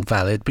it's still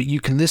valid, but you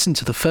can listen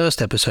to the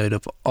first episode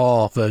of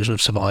our version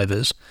of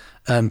Survivors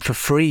for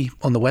free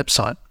on the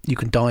website. You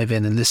can dive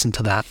in and listen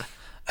to that.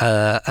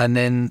 And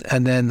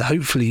then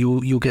hopefully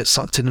you'll get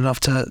sucked in enough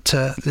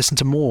to listen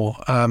to more.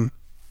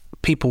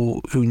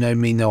 People who know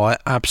me know I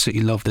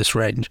absolutely love this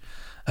range,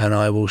 and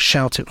I will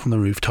shout it from the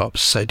rooftops,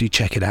 so do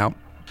check it out.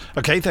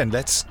 Okay, then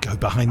let's go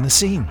behind the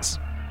scenes.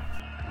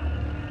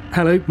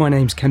 Hello, my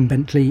name's Ken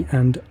Bentley,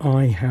 and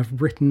I have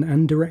written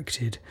and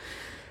directed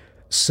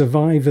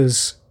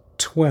Survivors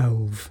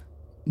 12,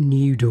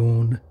 New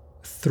Dawn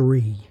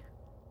 3.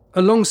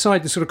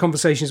 Alongside the sort of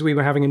conversations we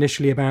were having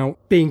initially about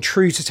being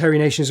true to Terry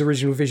Nation's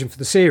original vision for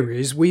the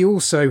series, we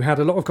also had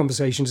a lot of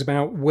conversations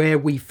about where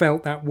we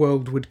felt that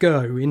world would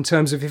go, in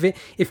terms of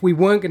if we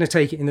weren't going to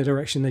take it in the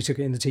direction they took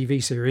it in the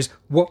TV series,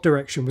 what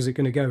direction was it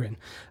going to go in?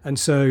 And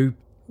so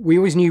we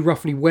always knew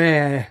roughly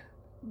where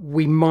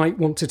we might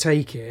want to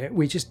take it.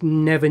 We just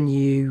never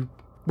knew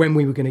when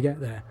we were going to get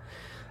there,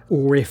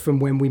 or if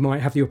and when we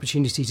might have the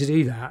opportunity to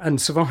do that.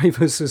 And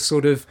Survivors has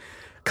sort of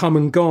come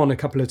and gone a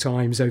couple of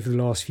times over the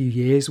last few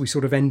years. We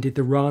sort of ended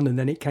the run and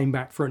then it came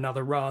back for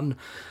another run.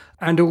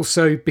 And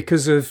also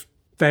because of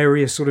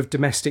various sort of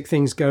domestic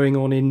things going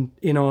on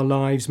in our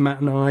lives,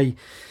 Matt and I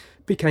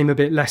became a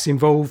bit less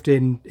involved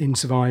in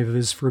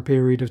Survivors for a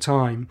period of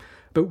time.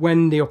 But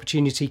when the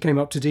opportunity came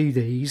up to do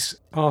these,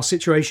 our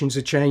situations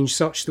had changed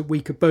such that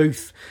we could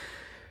both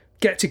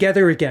get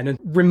together again and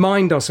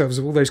remind ourselves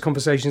of all those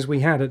conversations we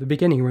had at the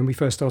beginning when we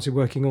first started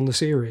working on the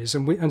series.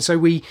 And so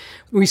we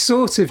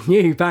sort of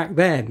knew back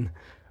then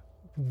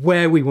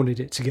where we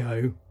wanted it to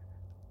go,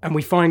 and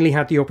we finally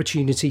had the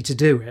opportunity to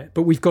do it.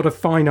 But we've got a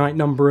finite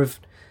number of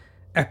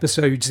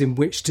episodes in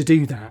which to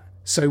do that.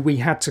 So we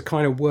had to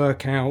kind of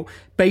work out,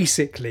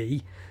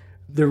 basically,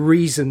 the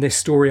reason this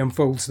story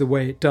unfolds the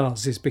way it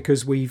does is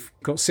because we've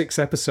got 6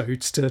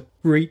 episodes to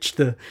reach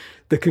the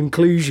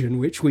conclusion,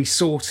 which we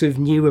sort of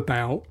knew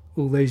about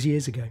all those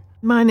years ago.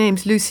 My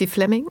name's Lucy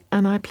Fleming,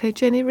 and I play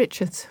Jenny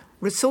Richards.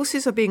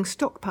 Resources are being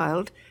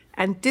stockpiled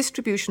and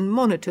distribution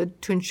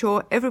monitored to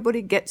ensure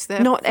everybody gets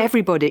their... Not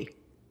everybody.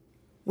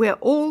 We're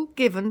all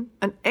given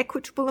an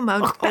equitable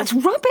amount of... That's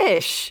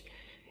rubbish!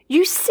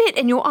 You sit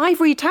in your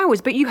ivory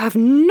towers, but you have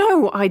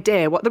no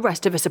idea what the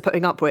rest of us are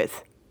putting up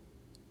with.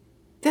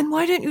 Then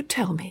why don't you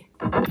tell me?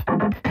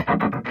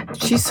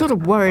 She's sort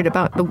of worried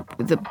about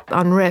the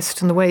unrest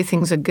and the way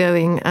things are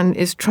going, and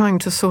is trying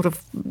to sort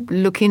of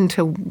look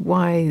into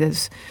why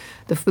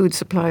the food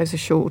supplies are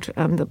short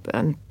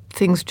and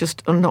things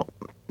just are not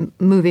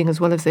moving as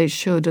well as they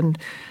should, and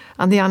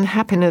the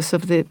unhappiness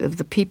of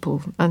the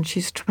people. And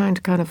she's trying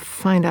to kind of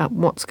find out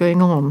what's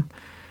going on,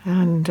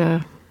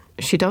 and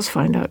she does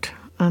find out.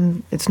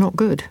 And it's not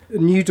good.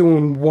 New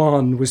Dawn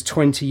 1 was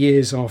 20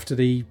 years after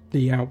the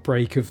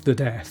outbreak of the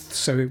death,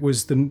 so it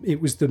was the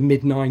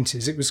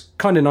mid-90s. It was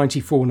kind of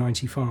 94,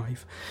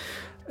 95.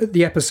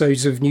 The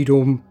episodes of New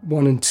Dawn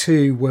 1 and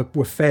 2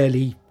 were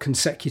fairly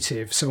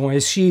consecutive, so I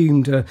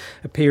assumed a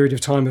period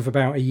of time of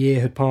about a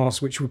year had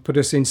passed, which would put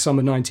us in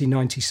summer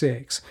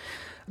 1996.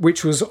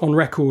 which was on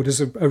record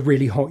as a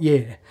really hot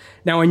year.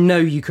 Now, I know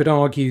you could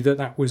argue that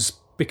that was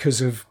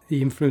because of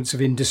the influence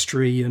of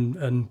industry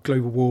and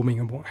global warming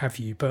and what have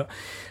you, but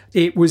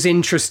it was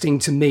interesting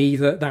to me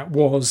that that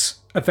was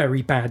a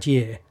very bad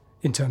year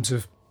in terms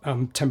of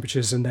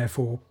temperatures and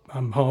therefore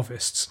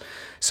harvests.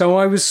 So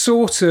I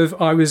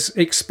was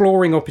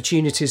exploring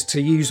opportunities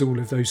to use all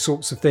of those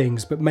sorts of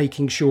things, but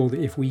making sure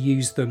that if we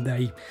use them,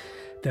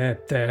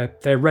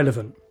 they're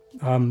relevant.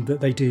 That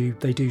they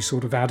do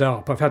sort of add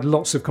up. I've had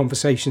lots of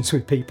conversations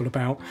with people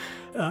about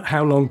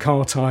how long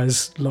car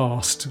tyres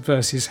last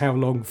versus how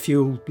long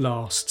fuel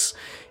lasts,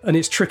 and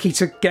it's tricky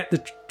to get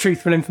the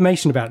truthful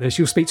information about this.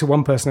 You'll speak to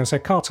one person and say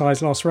car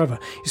tyres last forever.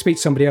 You speak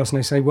to somebody else and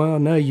they say, well,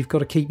 no, you've got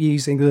to keep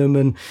using them.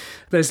 And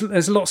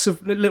there's lots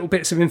of little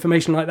bits of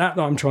information like that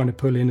I'm trying to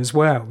pull in as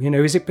well. You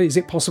know, is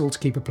it possible to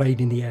keep a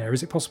plane in the air?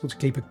 Is it possible to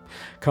keep a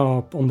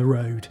car on the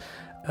road?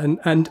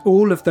 And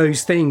all of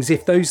those things,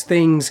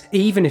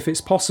 even if it's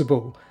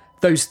possible,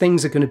 those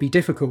things are going to be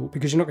difficult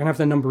because you're not going to have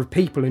the number of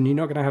people and you're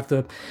not going to have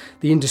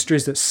the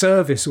industries that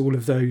service all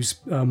of those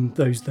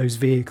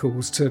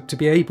vehicles to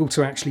be able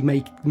to actually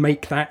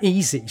make that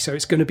easy. So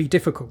it's going to be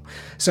difficult.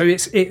 So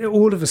it's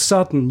all of a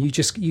sudden you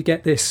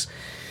get this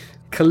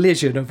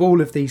collision of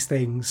all of these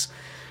things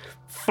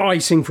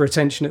fighting for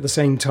attention at the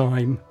same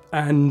time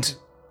and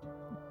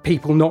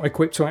people not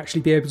equipped to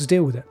actually be able to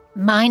deal with it.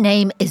 My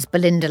name is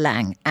Belinda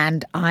Lang,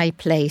 and I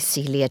play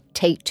Celia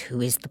Tate, who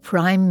is the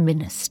Prime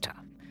Minister.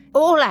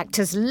 All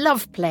actors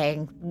love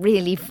playing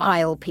really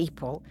vile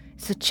people.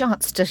 It's a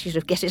chance to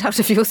get it out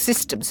of your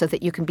system so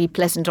that you can be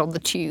pleasant on the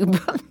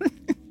tube.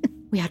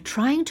 We are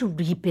trying to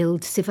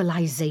rebuild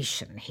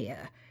civilization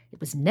here. It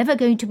was never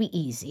going to be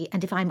easy,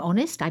 and if I'm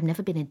honest, I've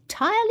never been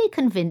entirely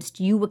convinced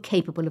you were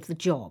capable of the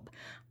job.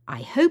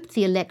 I hoped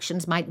the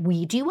elections might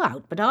weed you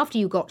out, but after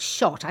you got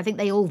shot, I think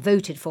they all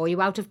voted for you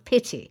out of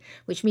pity,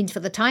 which means for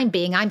the time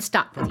being, I'm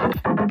stuck with you.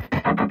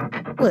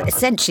 Well,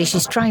 essentially,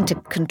 she's trying to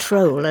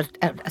control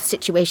a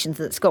situation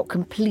that's got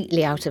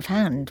completely out of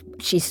hand.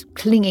 She's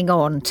clinging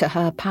on to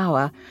her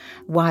power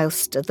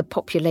whilst the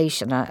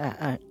population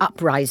are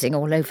uprising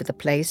all over the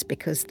place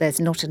because there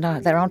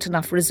aren't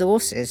enough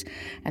resources,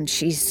 and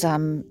she's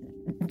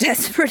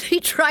desperately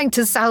trying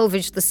to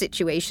salvage the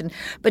situation,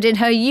 but in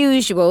her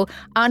usual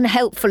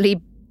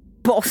unhelpfully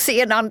bossy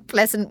and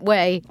unpleasant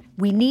way.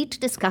 We need to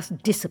discuss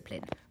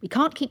discipline. We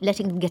can't keep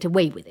letting them get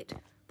away with it.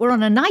 We're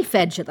on a knife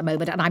edge at the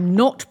moment, and I'm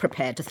not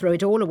prepared to throw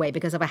it all away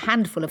because of a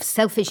handful of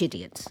selfish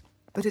idiots.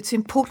 But it's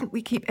important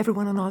we keep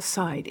everyone on our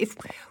side.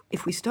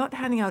 If we start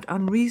handing out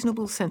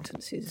unreasonable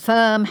sentences...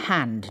 Firm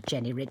hand,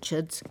 Jenny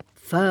Richards.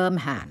 Firm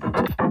hand.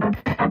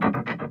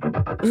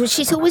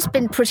 She's always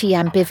been pretty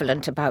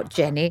ambivalent about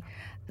Jenny.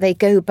 They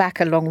go back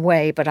a long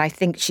way, but I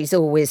think she's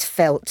always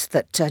felt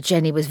that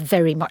Jenny was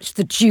very much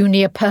the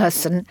junior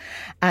person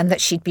and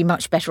that she'd be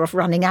much better off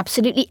running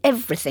absolutely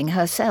everything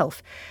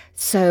herself.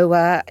 So,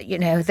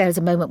 there's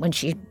a moment when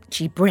she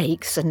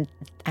breaks and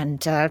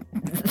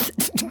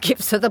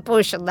gives her the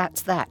push, and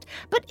that's that.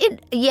 But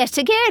yet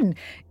again,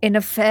 in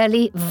a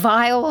fairly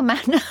vile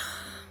manner.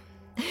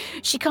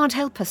 She can't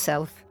help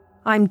herself.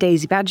 I'm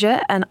Daisy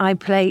Badger, and I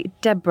play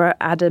Deborah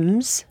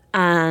Adams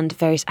and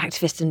various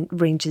activists and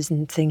rangers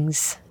and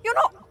things. You're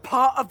not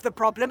part of the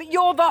problem,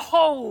 you're the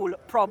whole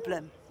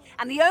problem.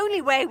 And the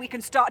only way we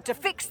can start to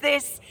fix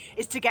this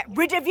is to get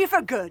rid of you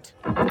for good.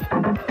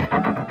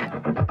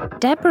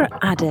 Deborah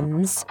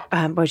Adams,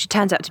 she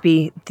turns out to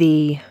be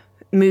the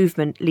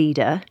movement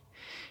leader.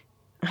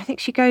 I think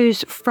she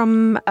goes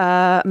from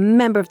a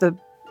member of the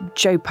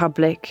Joe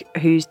Public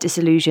who's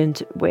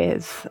disillusioned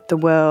with the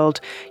world,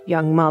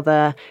 young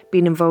mother,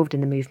 been involved in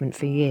the movement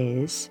for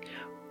years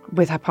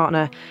with her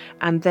partner,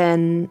 and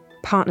then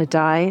partner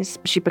dies.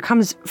 She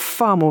becomes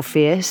far more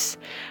fierce,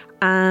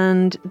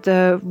 and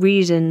the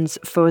reasons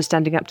for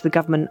standing up to the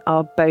government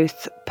are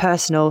both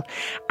personal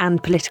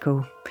and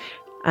political.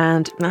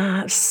 And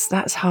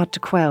that's hard to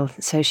quell,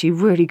 so she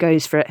really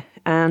goes for it,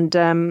 and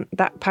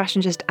that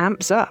passion just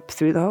amps up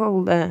through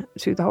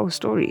the whole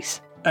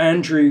stories.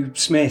 Andrew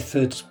Smith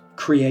had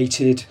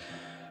created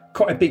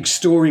quite a big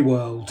story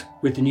world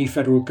with the new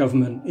federal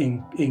government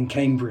in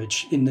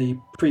Cambridge in the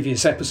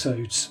previous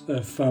episodes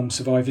of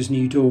Survivor's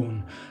New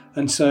Dawn.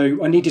 And so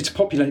I needed to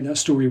populate that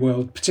story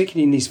world,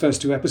 particularly in these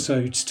first two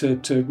episodes,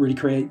 to really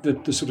create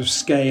the sort of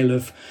scale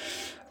of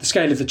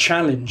the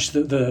challenge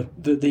that the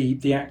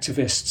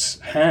activists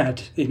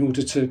had in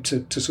order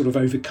to sort of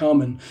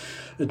overcome and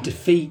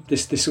defeat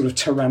this sort of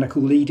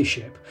tyrannical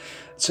leadership.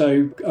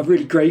 So I'm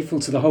really grateful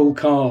to the whole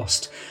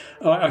cast.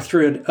 I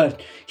threw a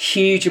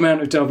huge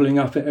amount of doubling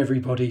up at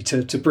everybody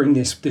to bring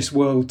this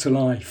world to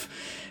life.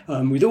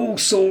 with all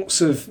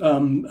sorts of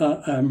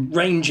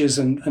rangers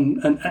and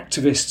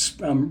activists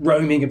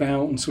roaming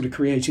about and sort of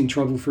creating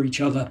trouble for each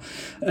other.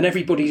 And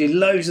everybody did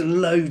loads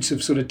and loads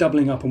of sort of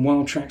doubling up on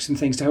wild tracks and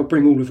things to help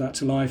bring all of that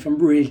to life.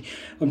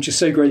 I'm just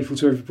so grateful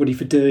to everybody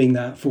for doing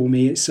that for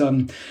me. It's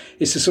a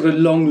sort of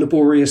long,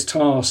 laborious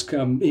task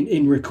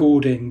in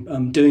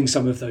recording, doing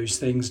some of those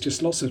things,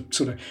 just lots of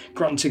sort of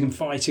grunting and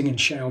fighting and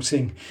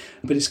shouting.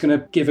 But it's going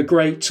to give a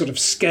great sort of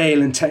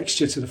scale and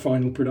texture to the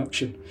final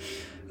production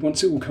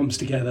once it all comes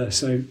together.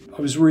 So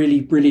I was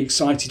really, really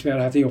excited to be able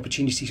to have the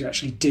opportunity to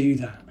actually do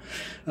that,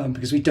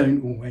 because we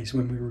don't always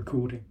when we're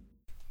recording.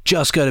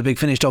 Just go to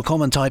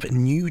bigfinish.com and type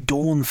New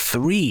Dawn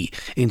 3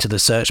 into the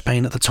search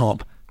pane at the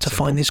top to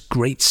find this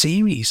great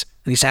series.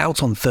 And it's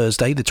out on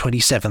Thursday, the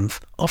 27th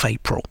of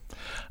April.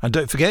 And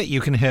don't forget,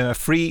 you can hear a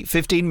free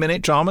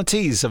 15-minute drama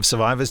tease of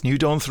Survivor's New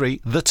Dawn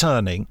 3, The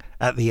Turning,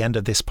 at the end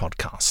of this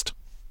podcast.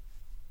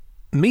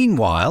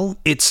 Meanwhile,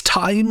 it's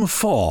time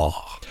for...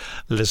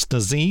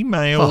 listeners'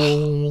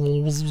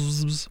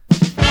 emails.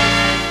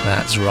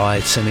 That's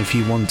right, and if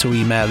you want to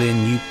email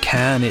in, you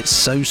can. It's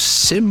so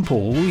simple.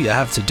 All you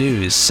have to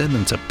do is send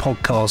them to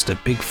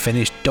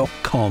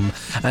podcast@bigfinish.com,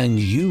 and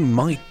you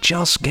might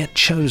just get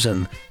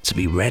chosen to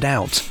be read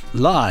out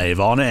live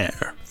on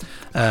air.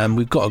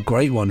 We've got a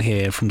great one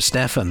here from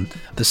Stefan.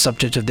 The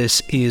subject of this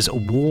is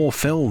war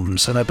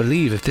films, and I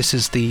believe if this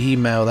is the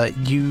email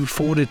that you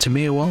forwarded to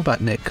me a while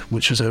back, Nick,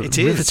 which was a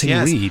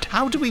riveting read.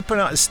 How do we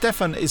pronounce...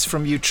 Stefan is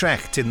from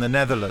Utrecht in the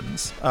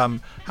Netherlands.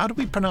 How do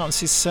we pronounce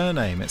his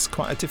surname? It's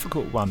quite a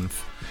difficult one.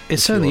 It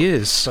certainly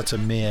is. Such a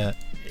mere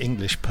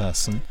English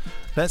person.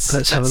 Let's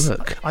have a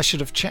look. I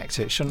should have checked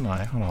it, shouldn't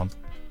I? Hold on.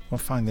 We'll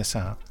find this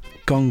out.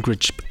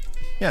 Gongrich.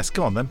 Yes,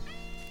 go on then.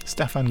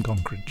 Stefan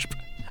Gongrich.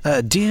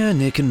 Dear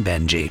Nick and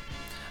Benji,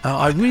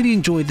 I really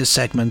enjoyed the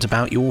segment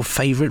about your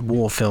favourite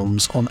war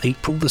films on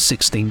April the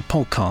 16th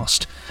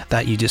podcast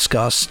that you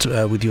discussed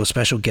with your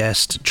special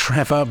guest,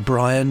 Trevor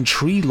Brian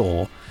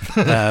Treelaw.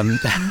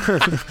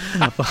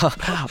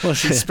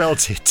 She spelled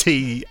it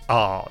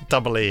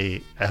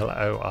T-R-E-E-L-O-R-E.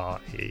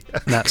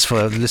 That's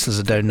for listeners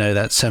that don't know,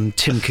 that's Tim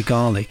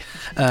Kigali.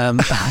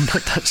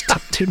 That's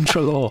Tim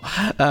Treelaw.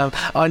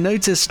 I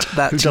noticed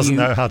that... Who doesn't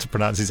know how to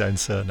pronounce his own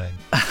surname?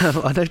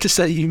 I noticed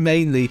that you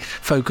mainly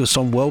focused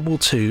on World War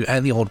II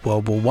and the odd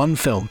World War I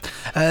film.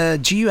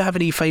 Do you have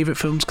any favourite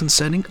films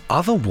concerning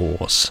other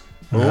wars?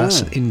 Well,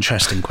 that's an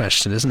interesting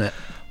question, isn't it?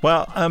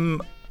 Well,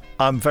 I'm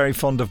very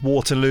fond of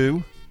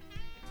Waterloo.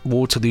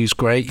 Waterloo's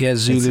great. Yeah,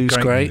 Zulu's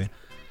great.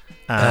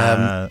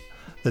 The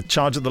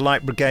Charge of the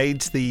Light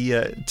Brigade,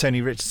 the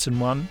Tony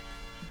Richardson one.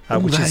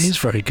 Which is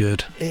very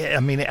good. I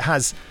mean, it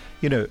has,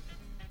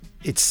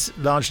 it's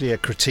largely a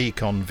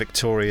critique on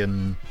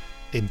Victorian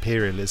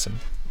imperialism,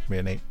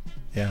 really.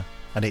 Yeah.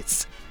 And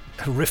it's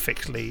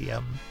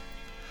horrifically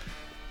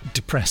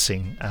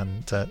depressing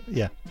and,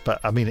 But,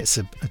 I mean, it's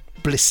a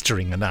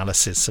blistering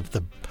analysis of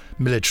the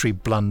military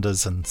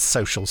blunders and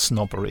social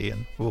snobbery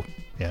and,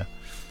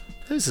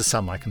 Those are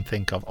some I can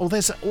think of.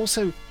 There's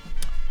also...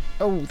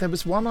 there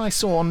was one I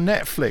saw on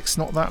Netflix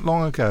not that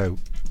long ago.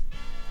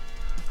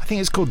 I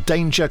think it's called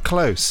Danger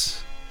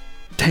Close.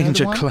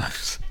 Danger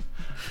Close?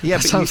 Yeah,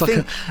 but sounds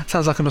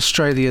like an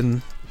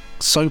Australian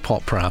soap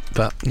opera,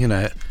 but,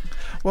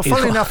 Well,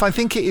 funnily enough, I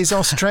think it is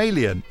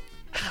Australian.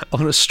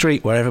 On a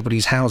street where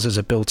everybody's houses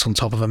are built on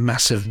top of a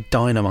massive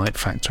dynamite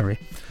factory.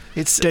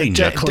 It's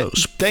Danger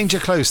Close. Danger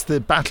Close, the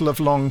Battle of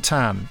Long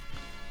Tan.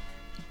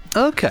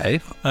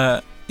 Okay.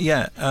 And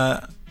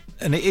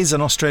it is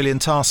an Australian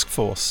task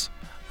force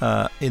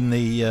in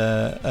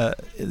the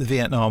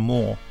Vietnam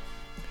War.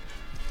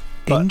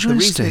 But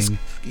interesting.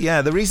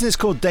 The reason it's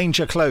called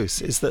Danger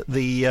Close is that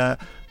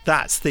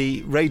that's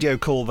the radio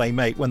call they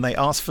make when they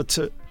ask for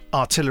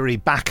artillery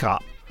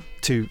backup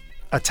to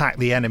attack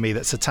the enemy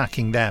that's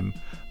attacking them,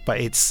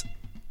 but it's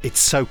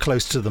so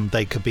close to them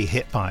they could be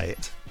hit by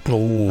it.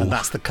 Ooh. And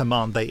that's the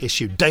command they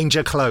issue.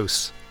 Danger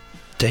Close.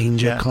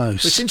 Danger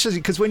Close. It's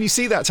interesting because when you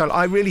see that title,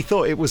 I really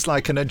thought it was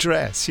like an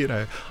address,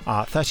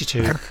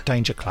 32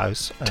 Danger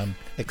Close,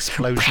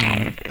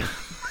 explosion.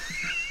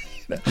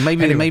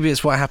 Maybe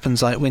it's what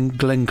happens like when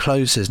Glenn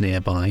Close is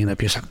nearby,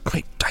 people say,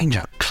 quick,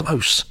 danger,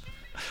 close.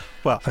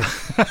 Well,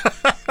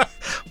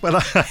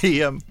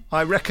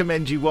 I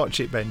recommend you watch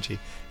it, Benji.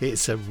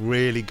 It's a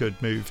really good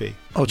movie.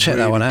 I'll check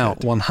that one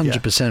out.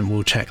 100%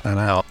 we'll check that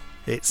out.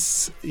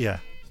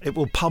 It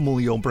will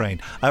pummel your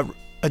brain.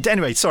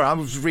 Anyway, sorry, I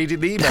was reading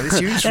the email. It's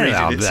you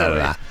reading it.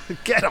 Sorry.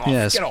 Get off.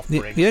 Yes. Get off.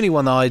 The only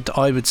one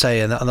I would say,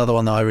 and another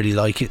one that I really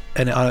like it,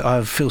 and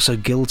I feel so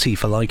guilty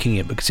for liking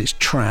it because it's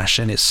trash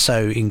and it's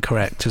so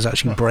incorrect, is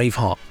actually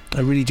Braveheart.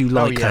 I really do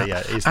like that.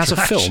 Yeah, it's as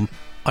trash. A film,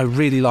 I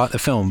really like the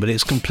film, but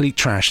it's complete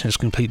trash and it's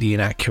completely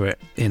inaccurate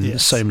in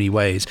so many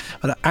ways.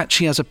 But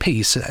actually, as a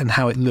piece and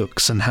how it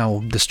looks and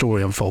how the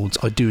story unfolds,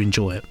 I do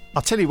enjoy it.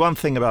 I'll tell you one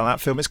thing about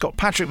that film. It's got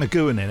Patrick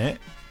McGoohan in it.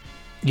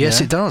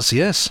 Yes, it does.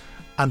 Yes.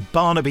 And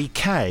Barnaby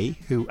Kay,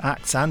 who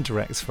acts and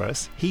directs for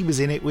us, he was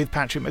in it with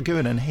Patrick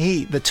McGoohan, and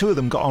the two of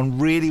them got on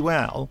really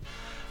well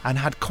and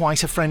had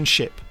quite a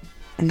friendship.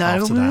 No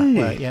after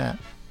way. that.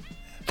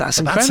 That's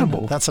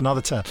incredible. That's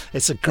another tale.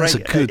 It's a great.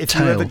 If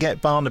you ever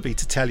get Barnaby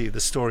to tell you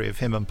the story of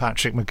him and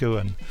Patrick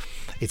McGoohan,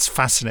 it's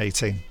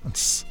fascinating.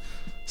 It's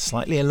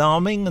slightly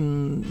alarming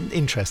and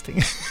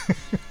interesting.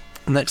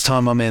 Next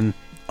time I'm in,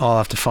 I'll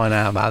have to find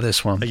out about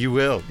this one. You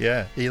will,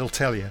 yeah. He'll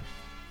tell you.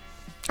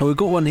 Oh, we've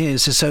got one here.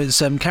 So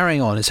it's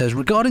carrying on. It says,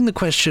 regarding the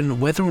question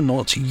whether or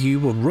not you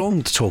were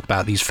wrong to talk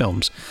about these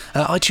films,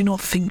 I do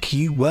not think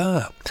you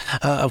were.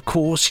 Of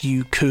course,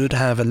 you could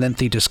have a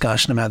lengthy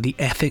discussion about the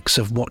ethics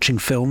of watching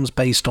films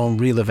based on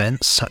real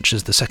events, such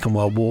as the Second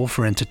World War,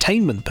 for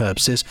entertainment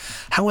purposes.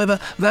 However,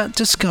 that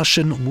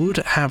discussion would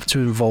have to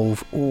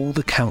involve all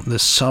the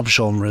countless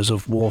subgenres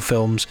of war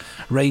films,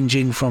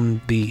 ranging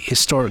from the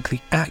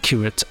historically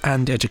accurate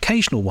and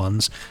educational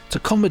ones to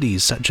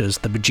comedies such as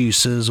The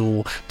Producers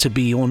or To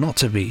Be or Not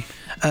to Be,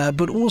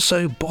 but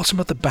also bottom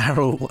of the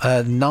barrel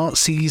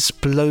Nazi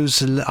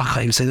exploitation.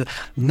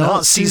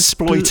 Nazi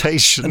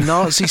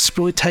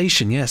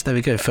exploitation, yes, there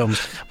we go,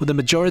 films with the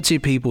majority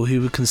of people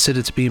who would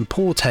consider to be in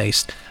poor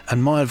taste,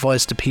 and my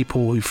advice to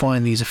people who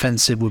find these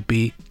offensive would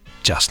be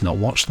just not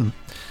watch them.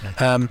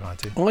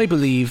 I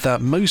believe that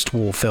most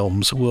war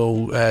films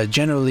will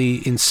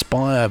generally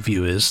inspire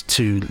viewers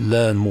to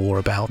learn more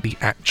about the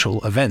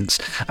actual events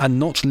and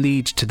not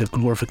lead to the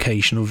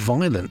glorification of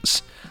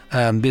violence.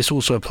 This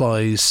also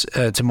applies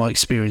to my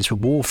experience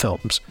with war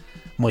films.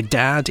 My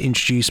dad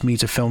introduced me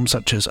to films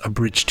such as A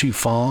Bridge Too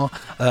Far,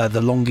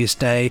 The Longest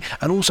Day,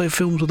 and also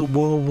films with a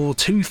World War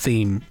II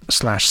theme /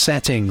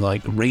 setting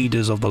like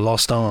Raiders of the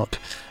Lost Ark,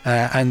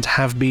 and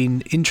have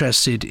been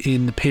interested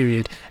in the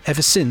period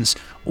ever since,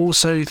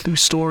 also through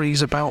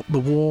stories about the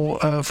war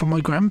from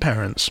my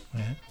grandparents.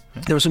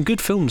 There are some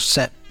good films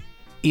set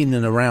in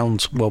and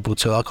around World War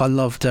II. Like I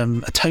loved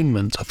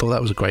Atonement. I thought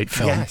that was a great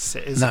film. Yes,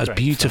 it is. And that was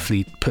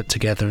beautifully put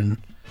together. And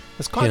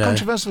it's quite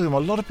controversial. A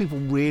lot of people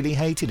really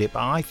hated it,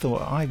 but I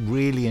thought I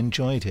really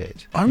enjoyed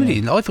it. I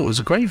thought it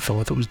was a great film.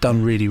 I thought it was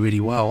done really, really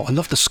well. I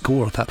love the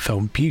score of that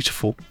film.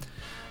 Beautiful.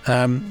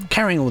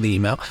 Carrying on the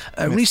email,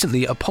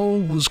 recently a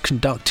poll was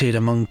conducted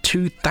among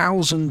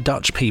 2,000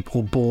 Dutch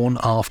people born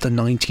after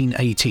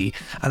 1980,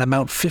 and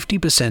about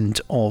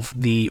 50% of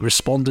the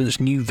respondents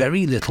knew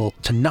very little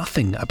to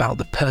nothing about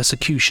the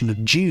persecution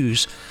of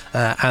Jews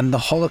and the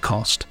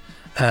Holocaust.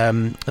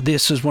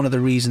 This was one of the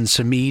reasons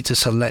for me to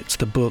select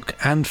the book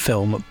and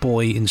film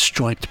Boy in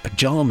Striped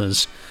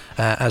Pyjamas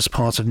as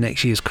part of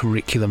next year's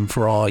curriculum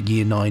for our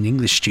Year 9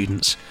 English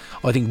students.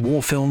 I think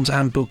war films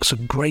and books are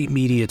great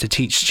media to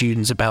teach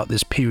students about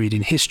this period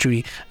in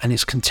history and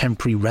its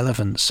contemporary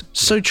relevance.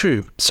 So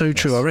true, so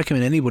true. I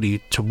recommend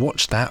anybody to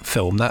watch that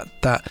film,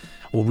 that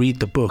or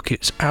read the book.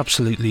 It's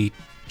absolutely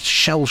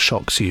shell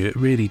shocks you. It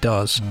really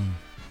does.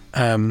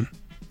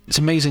 It's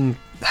amazing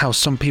how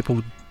some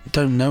people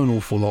don't know an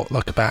awful lot,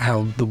 like about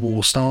how the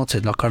war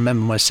started. Like I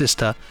remember my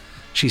sister,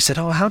 she said,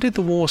 "Oh, how did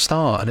the war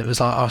start?" And it was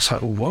like, I was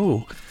like,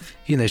 "Whoa,"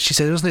 she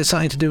said, "Wasn't it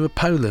something to do with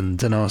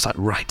Poland?" And I was like,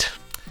 "Right,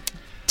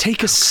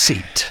 take a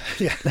seat."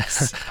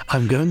 Yes.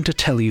 I'm going to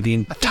tell you the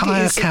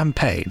entire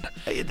campaign.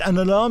 An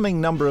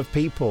alarming number of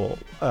people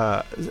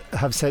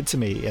have said to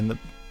me in the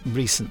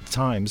recent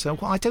times, "Well,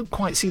 I don't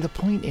quite see the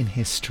point in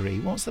history.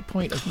 What's the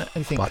point of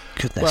anything?" My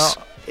goodness.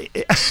 Well,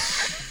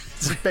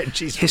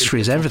 history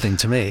is everything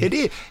to me. It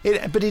is,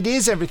 but it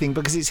is everything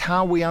because it's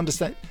how we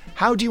understand.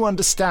 How do you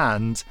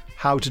understand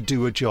how to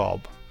do a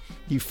job?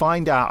 You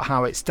find out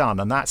how it's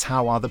done, and that's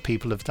how other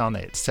people have done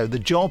it. So the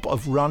job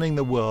of running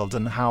the world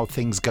and how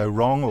things go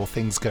wrong or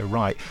things go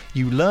right,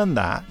 you learn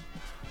that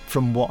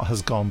from what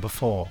has gone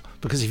before.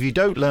 Because if you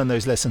don't learn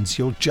those lessons,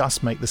 you'll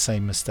just make the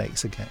same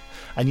mistakes again.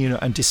 And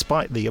and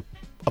despite the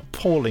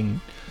appalling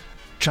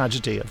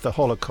tragedy of the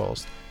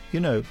Holocaust,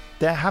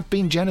 there have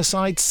been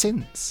genocides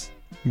since.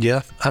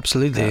 Yeah,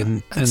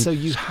 absolutely. And so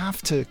you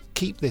have to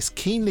keep this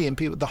keenly in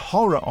people, the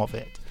horror of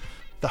it.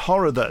 The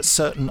horror that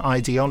certain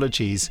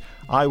ideologies,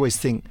 I always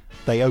think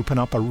they open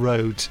up a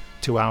road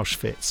to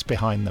Auschwitz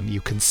behind them.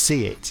 You can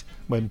see it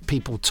when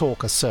people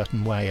talk a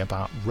certain way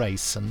about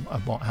race and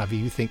what have you.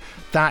 You think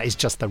that is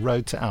just the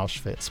road to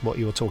Auschwitz, what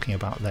you're talking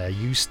about there.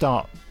 You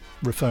start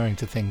referring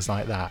to things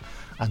like that,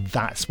 and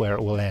that's where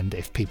it will end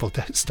if people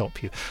don't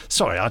stop you.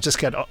 Sorry, I'll just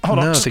get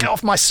get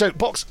off my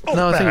soapbox.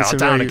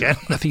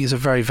 I think it's a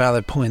very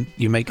valid point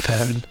you make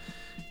there. And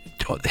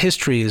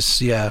history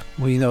is,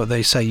 what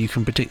they say, you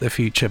can predict the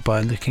future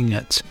by looking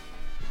at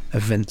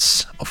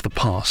events of the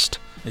past.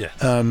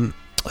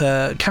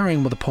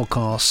 Carrying with the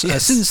podcast,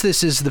 since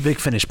this is the Big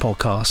Finish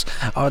podcast,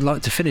 I'd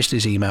like to finish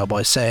this email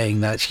by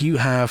saying that you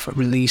have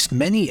released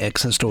many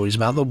excellent stories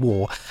about the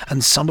war,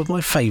 and some of my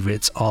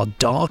favourites are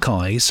Dark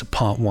Eyes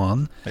Part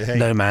 1,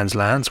 No Man's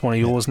Land, one of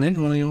yours, Nick,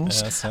 one of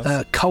yours,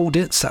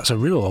 Colditz, that's a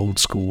real old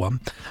school one,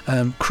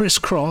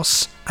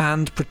 Crisscross,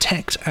 and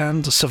Protect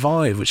and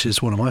Survive, which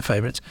is one of my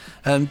favourites.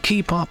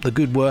 Keep up the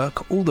good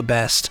work, all the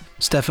best,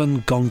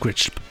 Stefan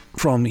Gongrich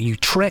from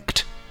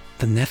Utrecht,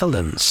 the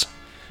Netherlands.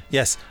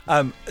 Yes,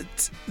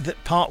 the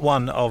part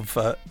 1 of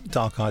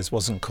Dark Eyes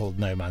wasn't called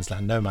No Man's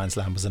Land. No Man's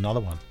Land was another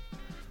one.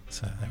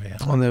 So there we go.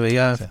 Oh, there we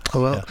go.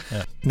 So,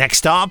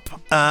 Next up,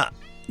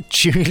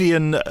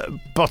 Julian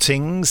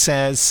Botting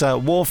says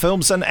war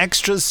films and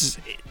extras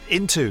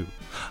into.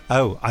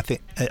 Oh, I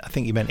think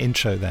you meant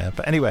intro there.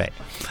 But anyway,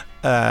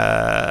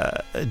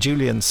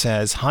 Julian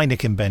says, hi,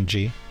 Nick and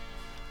Benji.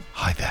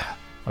 Hi there.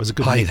 That was a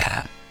good Hi Nick.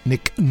 there.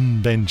 Nick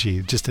and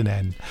Benji, just an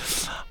N.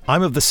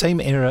 I'm of the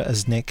same era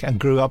as Nick and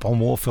grew up on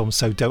war films,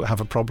 so don't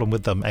have a problem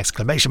with them! !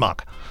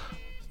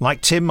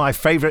 Like Tim, my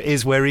favourite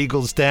is Where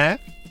Eagles Dare.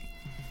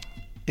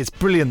 It's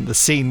brilliant, the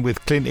scene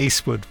with Clint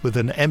Eastwood with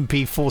an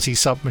MP40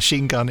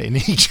 submachine gun in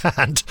each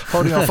hand,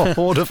 holding off a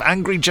horde of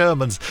angry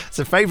Germans. It's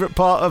a favourite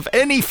part of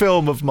any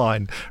film of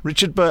mine.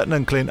 Richard Burton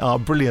and Clint are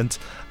brilliant,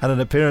 and an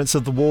appearance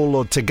of the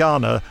warlord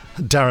Tigana,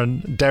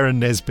 Darren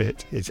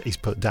Nesbitt, he's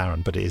put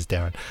Darren, but it is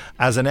Darren,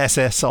 as an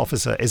SS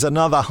officer is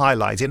another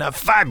highlight in a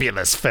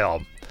fabulous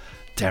film.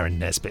 Darren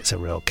Nesbitt's a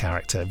real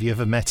character. Have you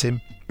ever met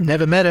him?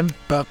 Never met him,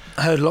 but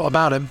I heard a lot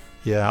about him.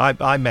 Yeah,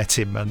 I met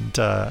him and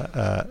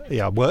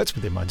I worked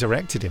with him. I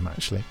directed him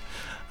actually,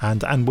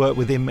 and worked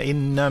with him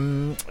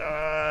in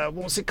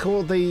what's it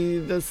called,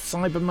 the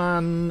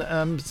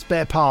Cyberman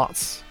Spare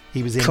Parts.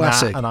 He was in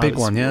Classic, that, and big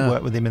one. Yeah,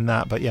 worked with him in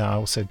that. But yeah, I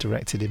also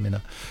directed him in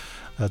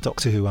a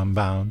Doctor Who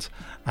Unbound,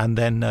 and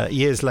then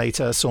years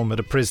later saw him at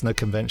a prisoner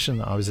convention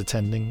that I was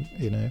attending.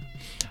 You know,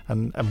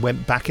 and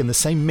went back in the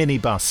same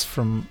minibus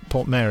from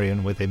Port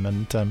Merion with him,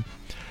 and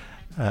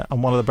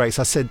on one of the breaks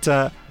I said,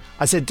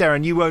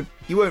 Darren, you won't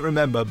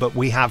remember, but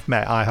we have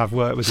met. I have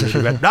worked with you.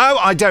 He went, no,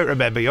 I don't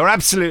remember. You're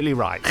absolutely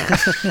right.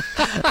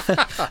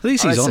 At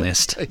least he's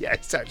honest. Yeah,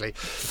 exactly.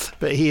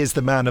 But he is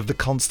the man of the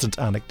constant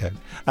anecdote.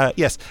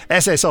 Yes,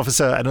 SS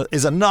Officer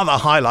is another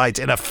highlight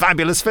in a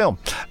fabulous film.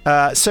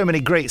 So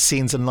many great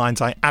scenes and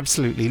lines. I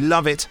absolutely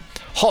love it.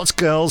 Hot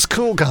girls,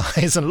 cool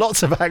guys, and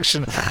lots of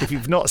action. If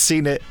you've not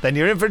seen it, then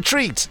you're in for a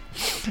treat.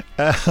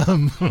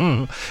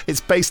 It's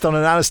based on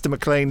an Alistair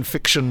MacLean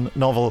fiction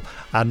novel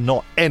and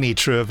not any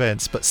true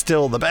events, but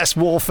still the best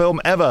war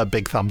film ever.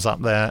 Big thumbs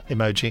up there,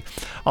 emoji.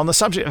 On the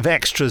subject of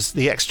extras,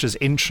 the extras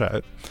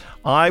intro,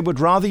 I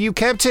would rather you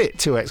kept it,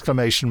 2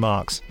 exclamation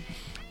marks.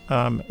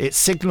 It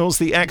signals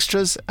the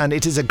extras, and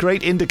it is a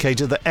great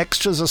indicator that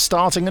extras are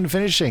starting and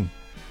finishing.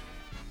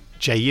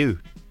 JU.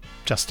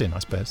 Justin, I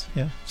suppose.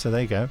 Yeah, so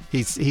there you go.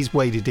 He's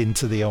waded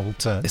into the old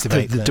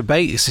debate. The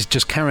debate is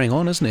just carrying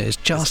on, isn't it? It's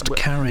just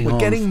carrying on. We're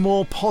getting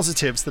more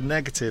positives than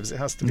negatives, it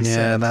has to be said.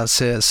 Yeah,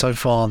 that's it. So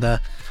far,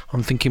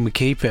 I'm thinking we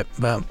keep it.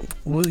 But,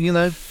 well, you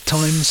know,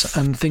 times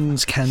and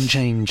things can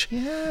change.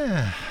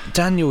 Yeah.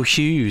 Daniel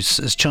Hughes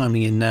is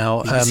chiming in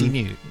now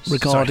News.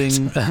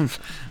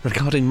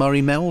 regarding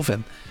Murray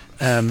Melvin.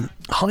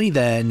 Hi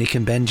there, Nick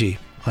and Benji.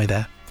 Hi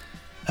there.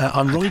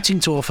 I'm writing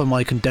to offer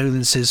my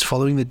condolences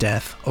following the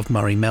death of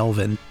Murray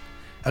Melvin,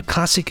 a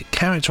classic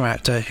character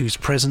actor whose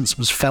presence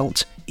was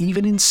felt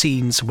even in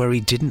scenes where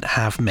he didn't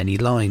have many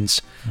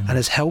lines, and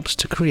has helped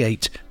to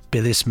create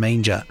Billis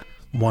Manger,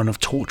 one of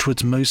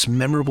Torchwood's most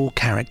memorable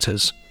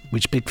characters,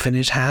 which Big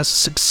Finish has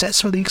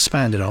successfully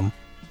expanded on.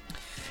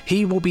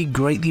 He will be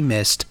greatly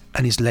missed,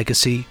 and his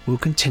legacy will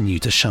continue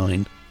to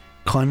shine.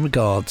 Kind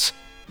regards,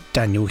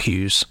 Daniel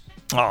Hughes.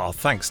 Oh,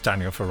 thanks,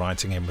 Daniel, for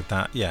writing in with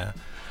that. Yeah.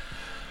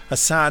 A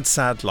sad,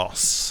 sad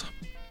loss.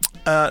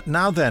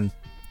 Now then,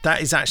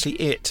 that is actually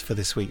it for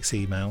this week's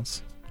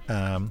emails.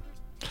 And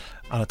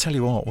I'll tell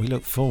you what, we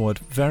look forward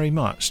very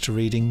much to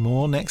reading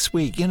more next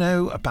week. You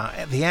know,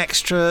 about the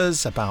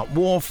extras, about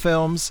war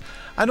films,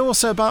 and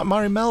also about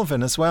Murray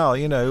Melvin as well.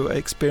 You know,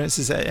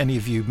 experiences, any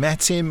of you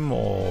met him,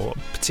 or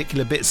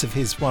particular bits of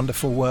his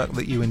wonderful work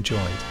that you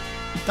enjoyed.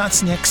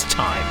 That's next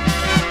time.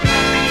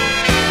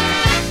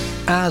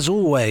 As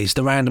always,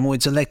 the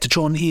Randomoid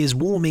Selectatron is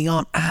warming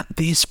up at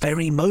this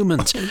very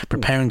moment,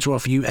 preparing to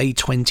offer you a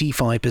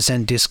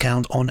 25%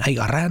 discount on a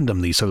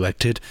randomly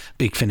selected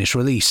Big Finish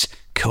release.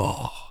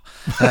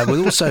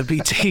 We'll also be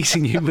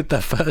teasing you with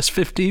the first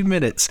 15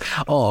 minutes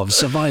of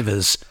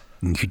Survivors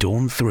New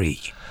Dawn 3.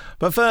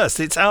 But first,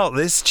 it's out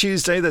this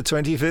Tuesday, the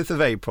 25th of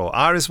April.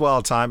 Iris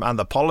Wildthyme and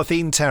the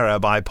Polythene Terror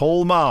by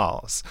Paul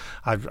Mars.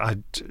 I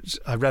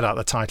read out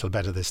the title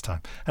better this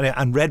time.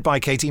 And read by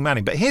Katie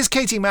Manning. But here's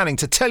Katie Manning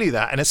to tell you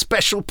that in a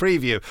special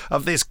preview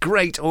of this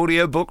great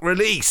audiobook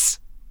release.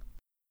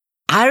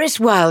 Iris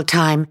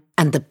Wildthyme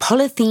and the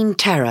Polythene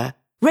Terror,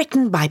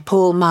 written by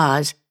Paul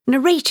Mars,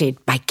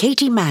 narrated by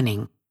Katie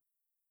Manning.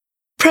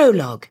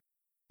 Prologue.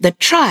 The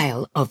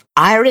Trial of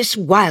Iris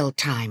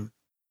Wildthyme.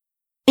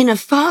 In a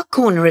far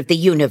corner of the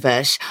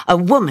universe, a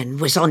woman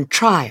was on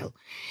trial.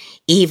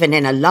 Even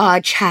in a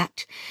large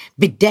hat,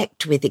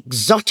 bedecked with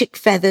exotic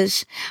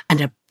feathers,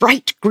 and a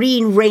bright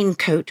green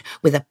raincoat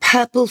with a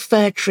purple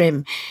fur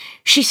trim,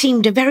 she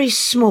seemed a very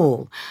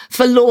small,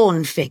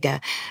 forlorn figure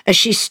as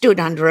she stood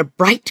under a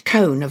bright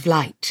cone of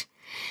light.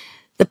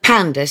 The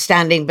panda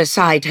standing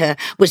beside her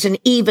was an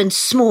even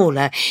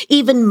smaller,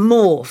 even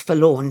more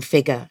forlorn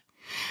figure.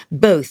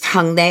 Both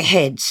hung their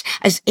heads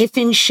as if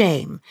in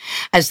shame,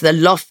 as the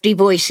lofty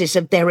voices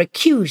of their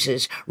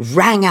accusers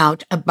rang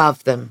out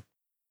above them.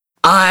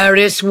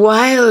 Iris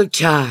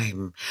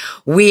Wildthyme,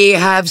 we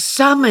have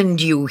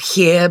summoned you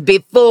here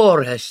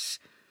before us.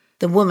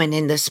 The woman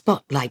in the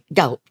spotlight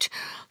gulped.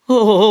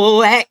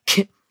 Oh,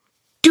 heck!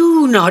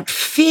 Do not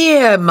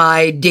fear,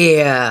 my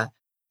dear,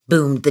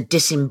 boomed the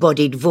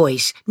disembodied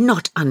voice,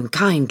 not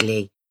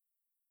unkindly.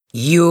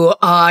 You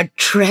are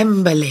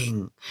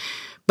trembling,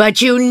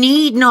 but you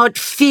need not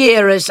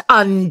fear us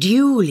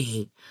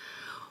unduly.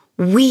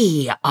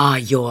 We are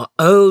your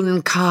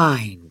own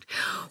kind.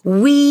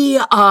 We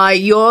are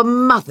your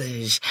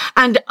mothers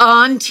and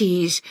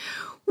aunties.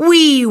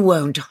 We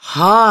won't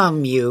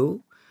harm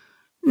you.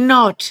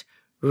 Not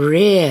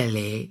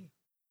really.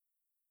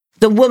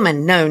 The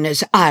woman known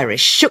as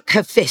Iris shook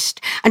her fist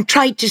and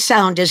tried to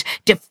sound as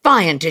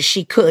defiant as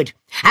she could.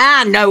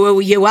 I know who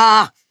you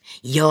are.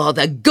 You're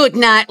the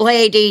Goodnight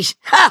Ladies.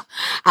 Ha!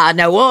 I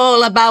know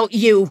all about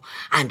you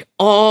and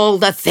all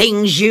the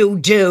things you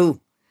do.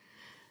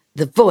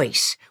 The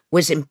voice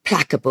was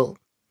implacable.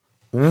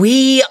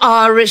 We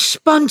are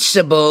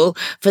responsible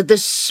for the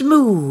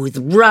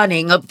smooth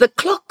running of the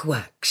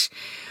clockworks.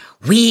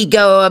 We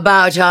go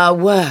about our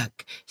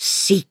work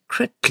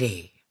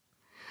secretly.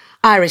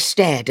 Iris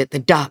stared at the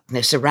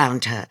darkness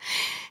around her.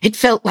 It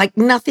felt like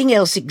nothing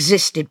else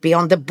existed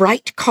beyond the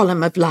bright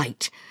column of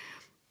light.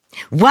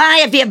 Why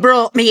have you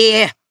brought me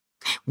here?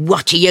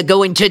 What are you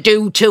going to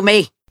do to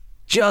me?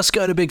 Just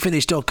go to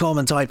bigfinish.com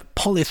and type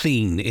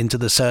Polythene into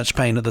the search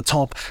pane at the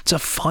top to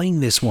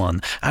find this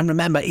one. And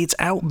remember, it's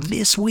out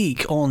this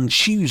week on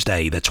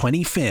Tuesday, the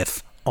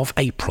 25th of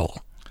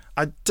April.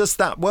 Does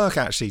that work,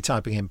 actually,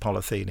 typing in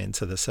Polythene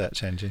into the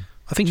search engine?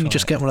 I think you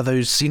just get one of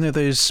those,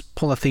 those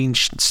polythene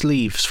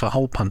sleeves for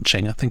hole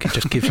punching. I think it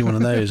just gives you one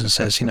of those and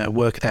says,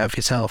 work it out for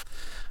yourself.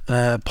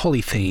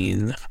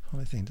 Polythene.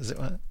 Polythene, does it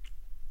work?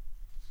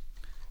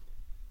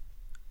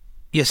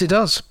 Yes, it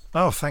does.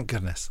 Oh, thank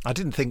goodness. I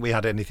didn't think we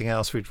had anything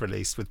else we'd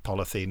released with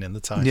Polythene in the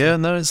title. Yeah,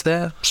 no, it's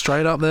there.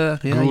 Straight up there.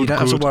 Yeah, you don't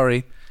have to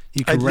worry.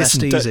 You can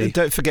rest easy.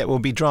 Don't forget, we'll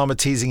be drama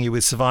teasing you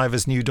with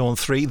Survivors New Dawn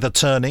 3, The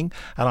Turning,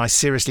 and I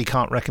seriously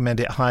can't recommend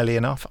it highly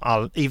enough.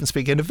 I'll even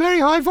speak in a very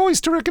high voice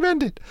to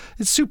recommend it.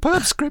 It's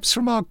superb scripts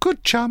from our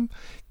good chum,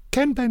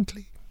 Ken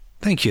Bentley.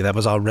 Thank you. That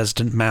was our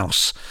resident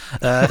mouse.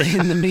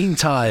 In the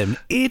meantime,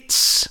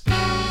 it's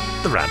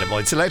the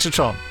Randomoid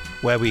Selectatron,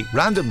 where we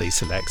randomly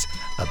select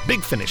a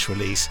Big Finish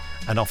release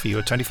and offer you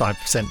a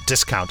 25%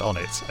 discount on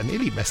it. I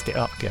nearly messed it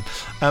up again.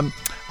 I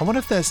wonder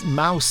if there's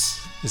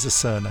Mouse is a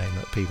surname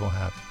that people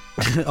have.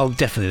 Oh,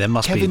 definitely. There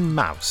must be. Kevin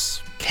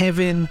Mouse.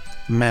 Kevin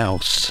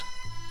Mouse.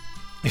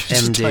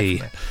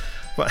 MD.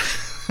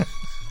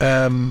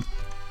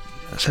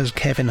 It says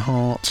Kevin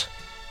Hart.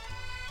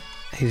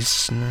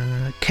 He's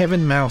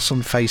Kevin Mouse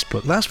on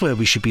Facebook. That's where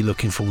we should be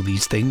looking for all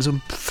these things,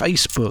 on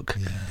Facebook.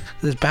 Yeah.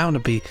 There's bound to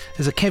be.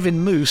 There's a Kevin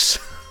Moose.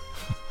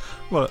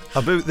 Well,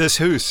 about this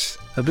hoose.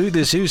 About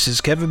this hoose is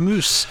Kevin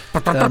Moose.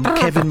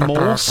 Kevin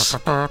Morse.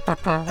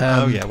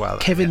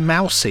 Kevin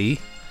Mousey.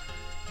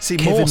 See,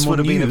 Morse would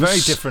have been a very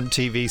different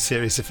TV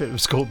series if it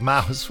was called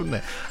Mouse, wouldn't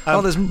it?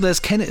 There's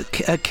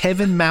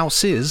Kevin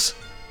Mouses.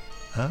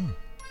 Oh.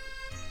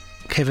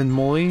 Kevin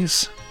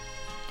Moyes.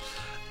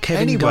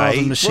 Kevin anyway,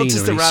 Garden Machinery. What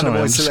does the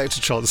Randomoid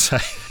Selectatron say?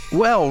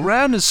 Well,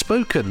 Round has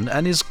spoken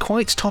and is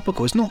quite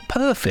topical. It's not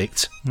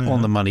perfect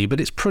on the money,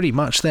 but it's pretty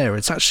much there.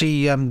 It's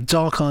actually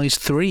Dark Eyes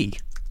 3.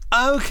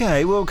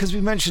 Okay, well, because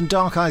we mentioned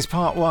Dark Eyes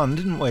Part 1,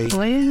 didn't we?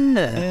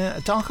 Yeah.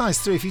 Dark Eyes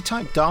 3, if you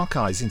type Dark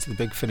Eyes into the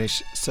Big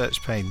Finish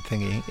search pane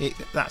thingy,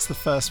 that's the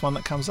first one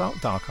that comes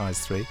out, Dark Eyes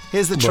 3.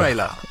 Here's the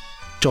trailer.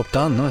 Job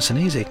done, nice and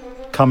easy.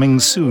 Coming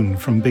soon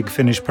from Big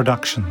Finish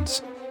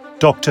Productions.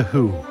 Doctor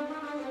Who,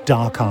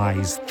 Dark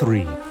Eyes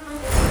 3.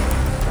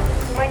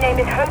 My name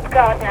is Hope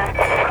Gardner,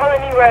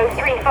 Colony Row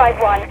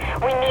 351.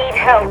 We need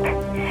help.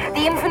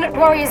 The Infinite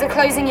Warriors are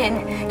closing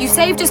in. You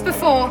saved us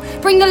before.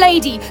 Bring the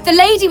lady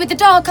with the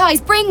dark eyes.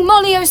 Bring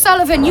Molly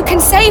O'Sullivan. You can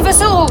save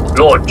us all.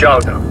 Lord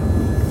Jalda,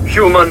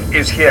 human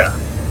is here.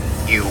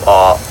 You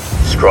are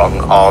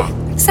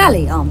Strong-Arm.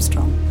 Sally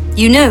Armstrong.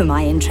 You know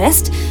my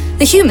interest.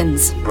 The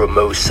humans.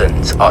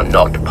 Ramosans are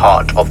not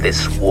part of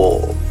this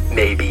war.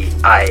 Maybe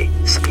I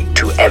speak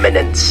to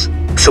Eminence.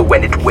 So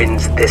when it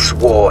wins this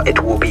war,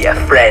 it will be a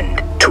friend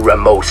to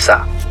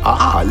Ramosa.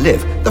 Ah,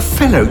 Liv, the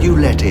fellow you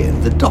let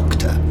in, the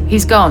doctor.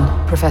 He's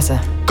gone, Professor.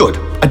 Good.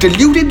 A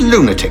deluded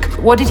lunatic.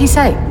 What did he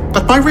say?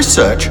 That my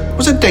research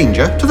was a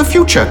danger to the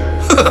future.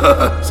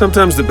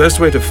 Sometimes the best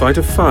way to fight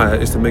a fire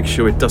is to make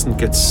sure it doesn't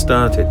get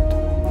started.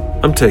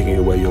 I'm taking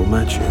away your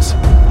matches.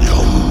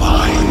 Your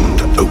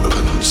mind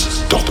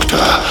opens,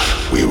 Doctor.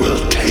 We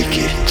will take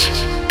it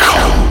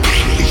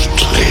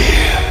completely.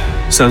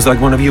 Sounds like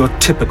one of your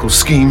typical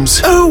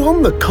schemes. Oh,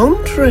 on the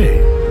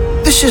contrary.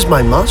 This is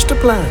my master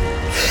plan.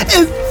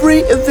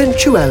 Every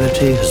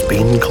eventuality has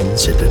been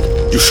considered.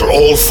 You shall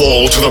all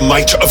fall to the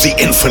might of the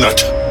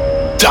infinite.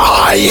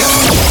 Die!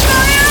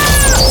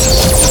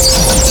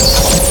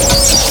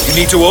 You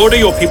need to order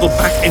your people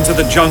back into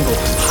the jungle.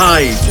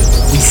 Hide.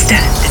 We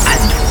stand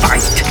and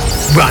fight.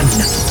 Run,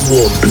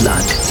 war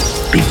blood,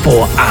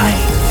 before I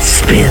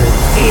spill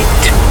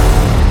it.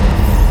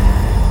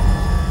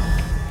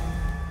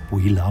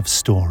 We love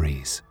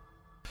stories.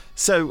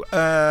 So,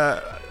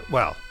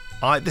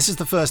 this is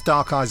the first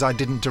Dark Eyes I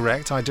didn't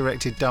direct. I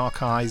directed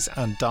Dark Eyes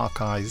and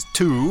Dark Eyes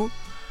 2.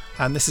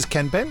 And this is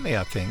Ken Bentley,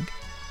 I think.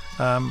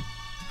 And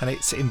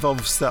it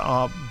involves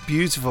our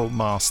beautiful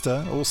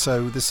master.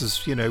 Also, this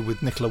is,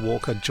 with Nicola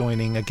Walker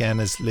joining again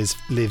as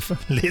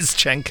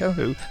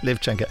Livchenko.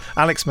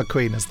 Alex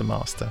McQueen as the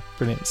master.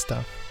 Brilliant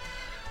stuff.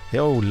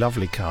 Oh,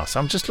 lovely cast.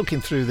 I'm just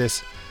looking through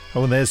this.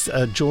 Oh, and there's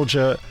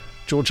Georgia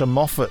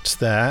Moffat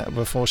there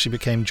before she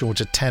became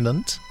Georgia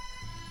Tennant.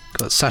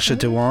 Got Sacha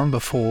Dhawan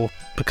before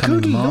becoming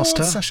the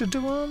master. Lord, Sacha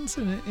Dhawan's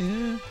in it,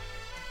 yeah.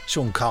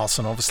 Sean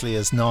Carlson, obviously,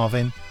 as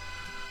Narvin.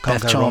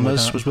 Beth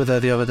Chalmers was with her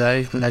the other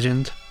day,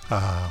 legend.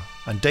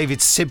 And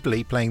David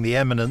Sibley playing the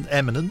Eminence.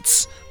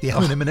 The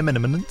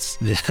Eminence.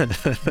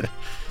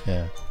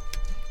 Yeah.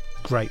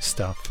 Great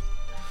stuff.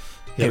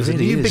 Yeah, it was a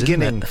new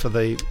beginning for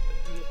the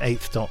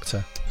 8th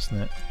Doctor, isn't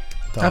it?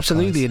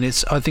 Absolutely, and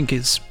I think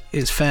it's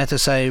fair to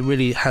say it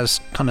really has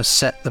kind of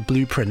set the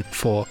blueprint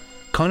for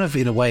kind of,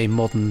 in a way,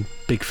 modern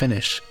Big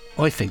Finish.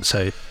 I think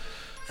so.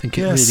 I think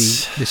it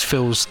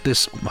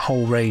this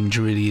whole range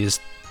really is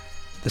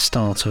the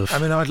start of... I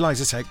mean, I'd like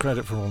to take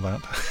credit for all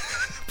that.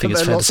 I think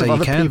it's fair to say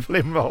you can. People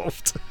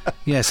involved.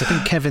 Yes, I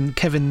think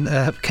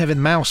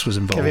Kevin Mouse was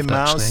involved. Kevin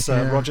Mouse,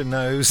 Roger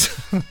Nose.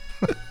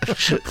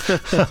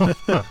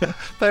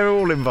 They're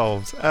all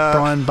involved.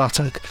 Brian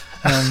Buttock.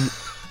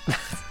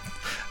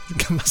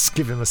 Must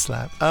give him a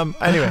slap.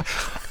 Anyway,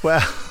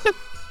 well,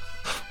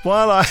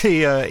 while I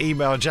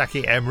email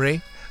Jackie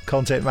Emery,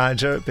 content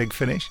manager at Big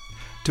Finish,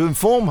 to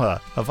inform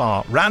her of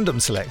our random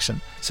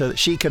selection so that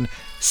she can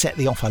set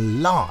the offer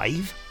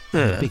live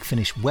on the Big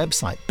Finish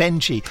website.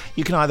 Benji,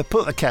 you can either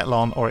put the kettle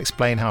on or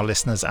explain how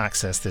listeners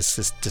access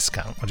this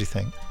discount. What do you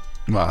think?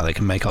 Well, they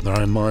can make up their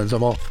own minds.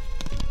 I'm off.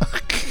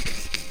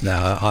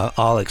 No,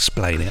 I'll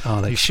explain it.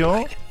 You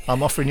sure?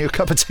 I'm offering you a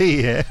cup of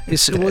tea here.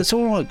 It's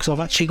all right because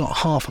I've actually got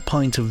half a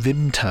pint of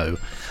Vimto,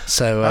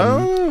 so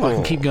I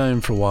can keep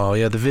going for a while.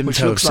 Yeah, the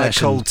Vimto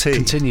obsession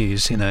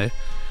continues.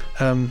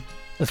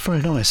 It's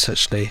very nice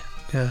actually.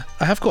 Yeah,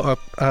 I have got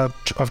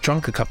I've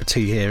drunk a cup of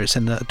tea here. It's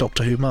in a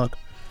Doctor Who mug.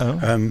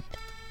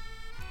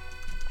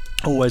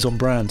 Always on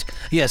brand.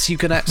 Yes, you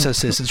can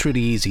access this. It's really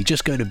easy.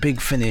 Just go to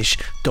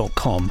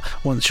bigfinish.com.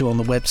 Once you're on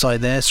the website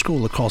there,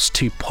 scroll across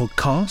to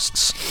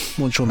podcasts.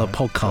 Once you're on the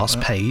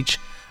podcast page,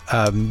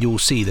 you'll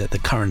see that the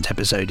current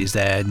episode is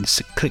there, and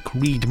click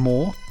read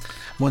more.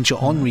 Once you're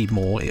on read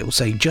more, it will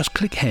say just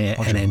click here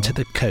and enter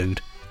the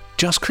code.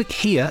 Just click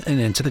here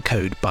and enter the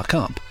code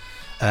BUCKUP.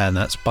 And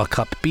that's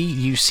BUCKUP,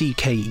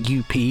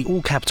 BUCKUP,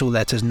 all capital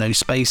letters, no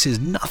spaces,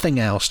 nothing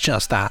else,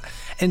 just that.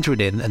 Enter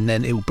it in, and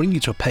then it will bring you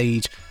to a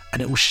page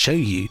and it will show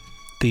you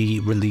the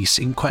release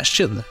in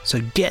question.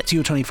 So get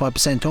your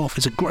 25% off.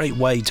 It's a great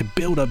way to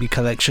build up your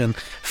collection,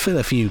 fill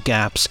a few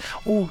gaps,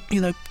 or,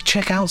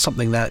 check out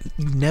something that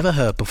you've never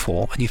heard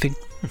before and you think,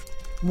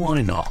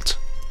 why not?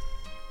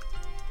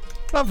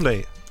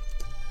 Lovely.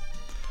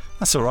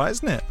 That's all right,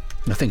 isn't it?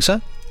 I think so.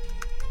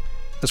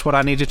 That's what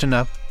I needed to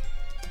know.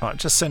 Right,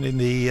 just sending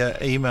the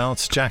email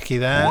to Jackie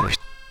there.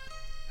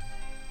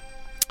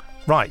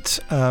 Right.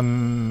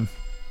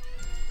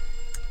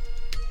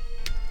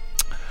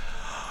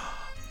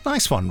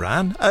 Nice one,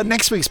 Ran.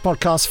 Next week's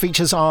podcast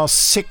features our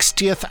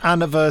 60th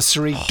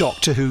anniversary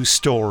Doctor Who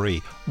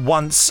story,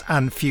 Once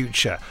and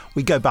Future.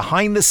 We go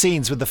behind the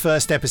scenes with the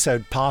first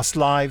episode, Past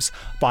Lives,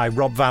 by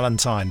Rob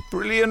Valentine.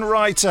 Brilliant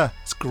writer.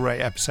 It's a great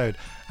episode.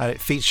 And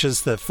it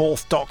features the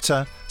 4th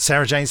Doctor,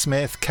 Sarah Jane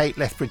Smith, Kate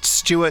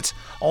Lethbridge-Stewart,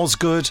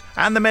 Osgood,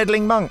 and the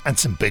Meddling Monk, and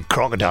some big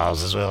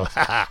crocodiles as well.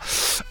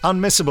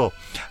 Unmissable.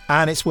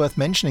 And it's worth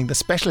mentioning the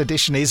special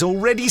edition is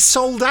already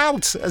sold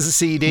out as a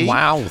CD.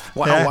 Wow.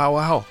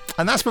 Wow.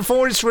 And that's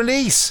before its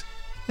release.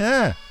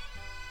 Yeah.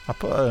 I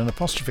put an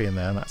apostrophe in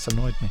there and that's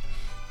annoyed me.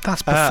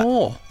 That's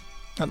before.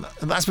 And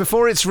that's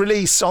before its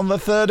release on the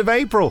 3rd of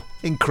April.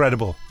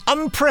 Incredible.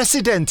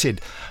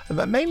 Unprecedented.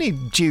 But mainly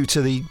due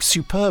to the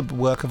superb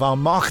work of our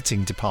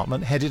marketing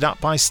department, headed up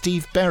by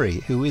Steve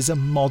Berry, who is a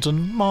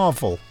modern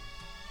marvel.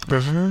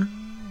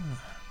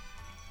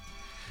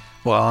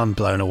 Well, I'm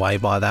blown away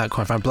by that,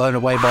 quite frankly. Blown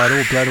away by it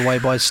all, blown away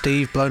by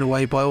Steve, blown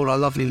away by all our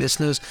lovely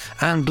listeners,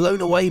 and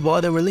blown away by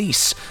the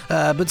release.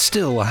 But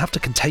still, I have to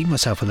contain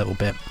myself a little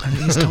bit. And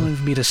it is time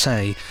for me to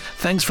say,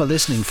 thanks for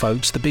listening,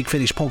 folks. The Big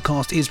Finish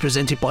podcast is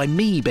presented by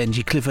me,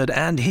 Benji Clifford,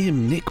 and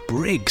him, Nick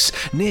Briggs.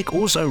 Nick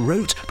also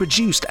wrote,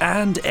 produced,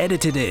 and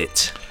edited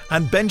it.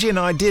 And Benji and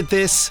I did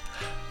this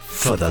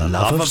for the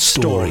love of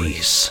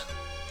stories.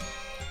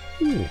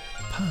 Ooh,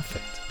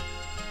 perfect.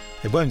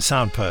 It won't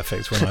sound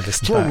perfect when I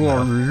listen back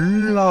now.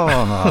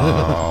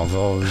 Love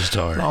of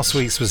stories. Last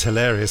week's was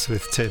hilarious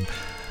with Tim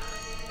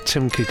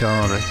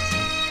Kigari.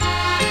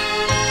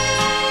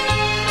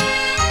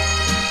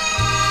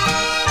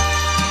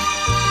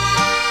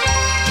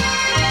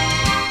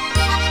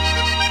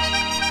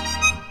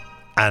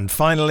 And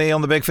finally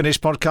on the Big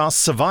Finish podcast,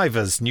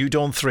 Survivors New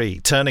Dawn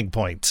 3 Turning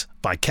Point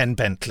by Ken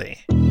Bentley.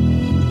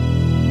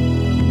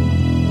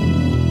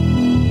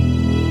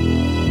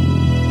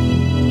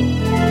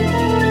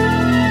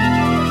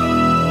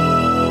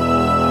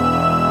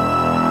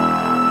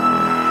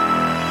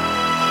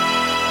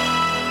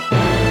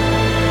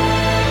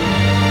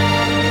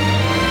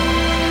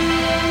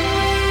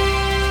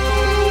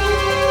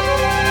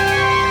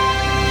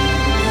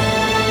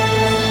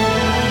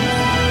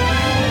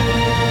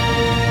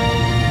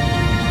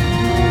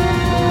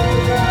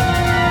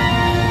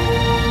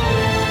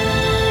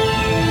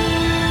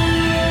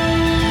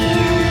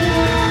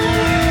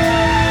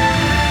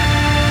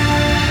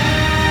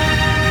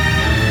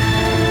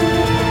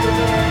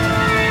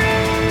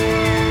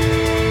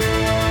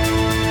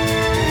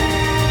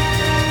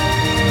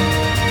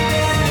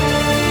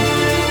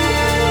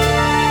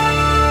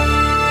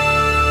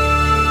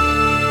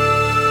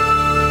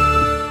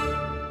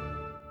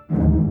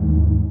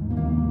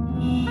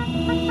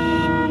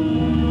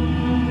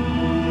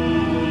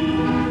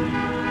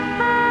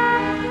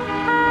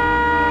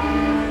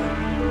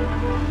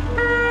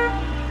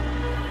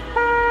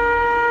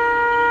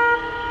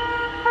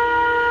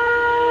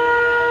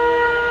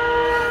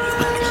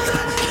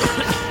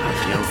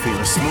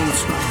 small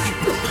scratch.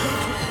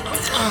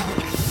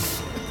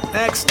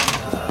 Next.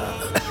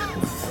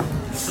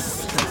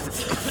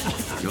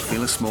 You'll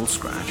feel a small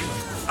scratch.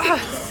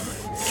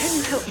 Can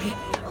you help me?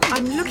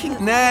 I'm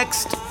looking...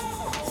 Next.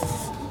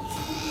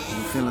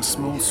 You'll feel a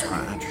small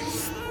scratch.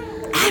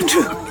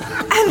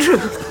 Andrew!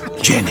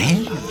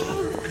 Jenny?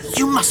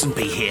 You mustn't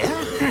be here.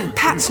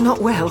 Pat's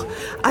not well.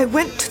 I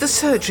went to the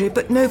surgery,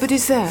 but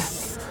nobody's there.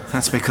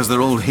 That's because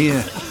they're all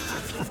here.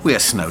 We're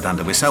snowed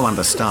under. We're so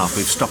understaffed,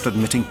 we've stopped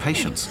admitting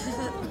patients.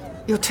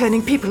 You're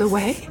turning people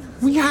away?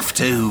 We have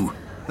to.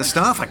 The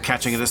staff are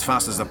catching it as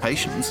fast as the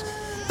patients.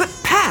 But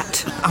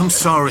Pat! I'm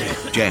sorry,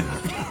 Jen.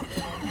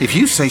 If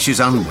you say she's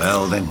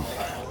unwell, then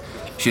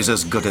she's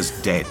as good as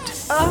dead.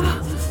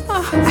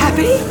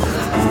 Abby?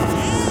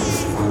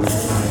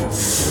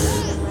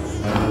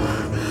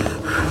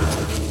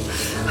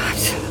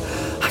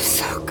 I'm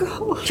so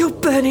cold. You're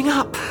burning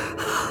up.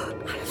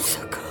 I'm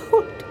so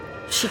cold.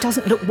 She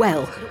doesn't look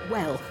well.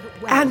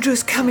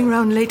 Andrew's coming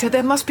round later.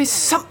 There must be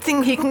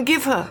something he can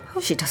give her.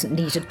 She doesn't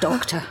need a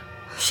doctor.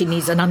 She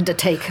needs an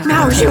undertaker.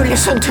 Now you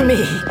listen to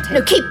me.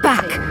 No, keep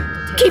back.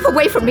 Keep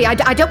away from me.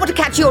 I don't want to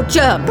catch your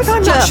germs. But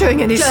I'm not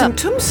showing any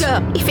symptoms.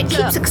 If it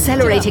keeps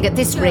accelerating at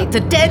this rate,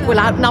 the dead will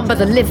outnumber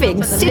the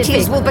living.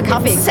 Cities will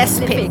become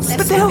cesspits.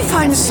 But they'll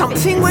find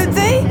something, won't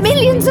they?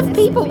 Millions of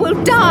people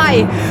will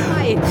die.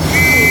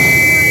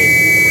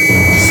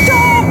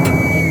 Stop!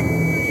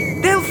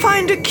 They'll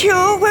find a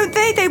cure, won't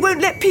they? They won't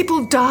let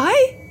people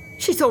die?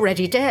 She's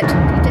already dead.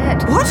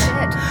 What? Stop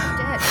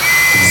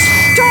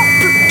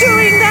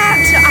doing that!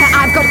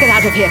 I've got to get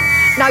out of here.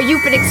 Now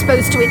you've been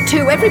exposed to it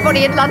too.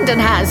 Everybody in London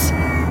has.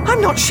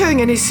 I'm not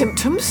showing any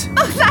symptoms.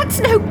 Oh, that's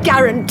no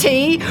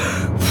guarantee.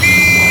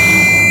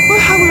 Well,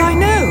 how will I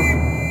know?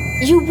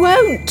 You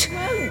won't.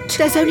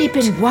 There's only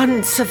been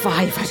one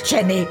survivor,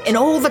 Jenny. In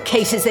all the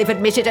cases they've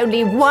admitted,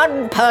 only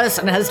one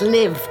person has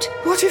lived.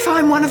 What if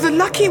I'm one of the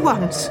lucky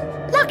ones?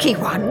 Lucky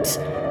ones?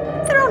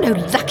 There are no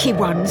lucky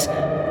ones.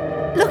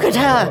 Look at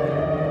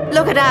her.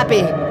 Look at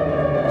Abby.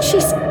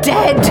 She's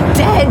dead.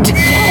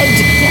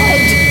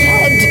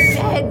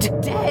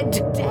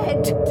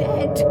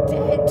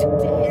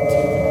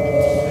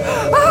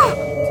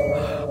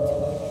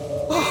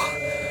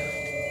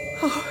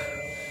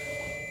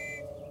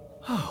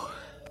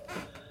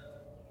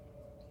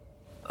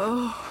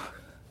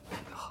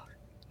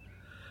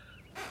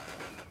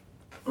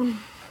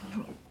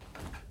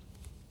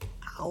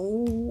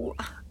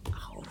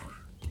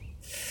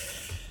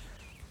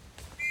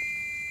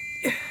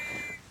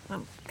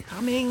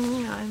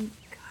 I'm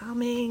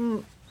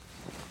coming.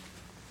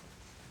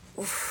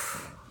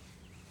 Oof.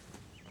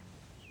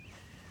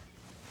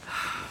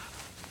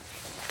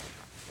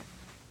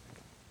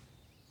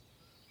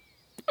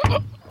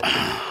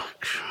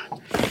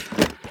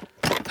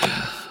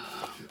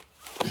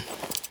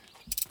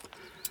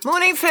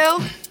 Morning,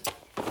 Phil.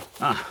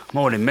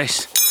 Morning,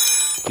 miss.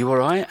 You all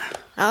right?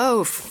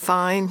 Oh,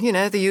 fine. You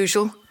know, the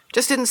usual.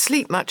 Just didn't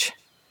sleep much.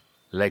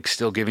 Legs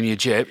still giving you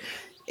jip?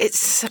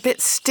 It's a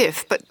bit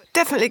stiff, but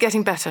definitely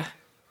getting better.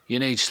 You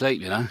need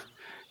sleep, you know.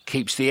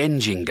 Keeps the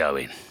engine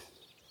going.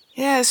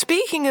 Yeah,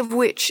 speaking of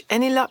which,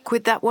 any luck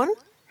with that one?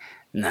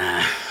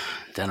 Nah,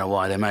 don't know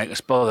why they make us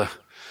bother.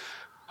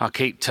 I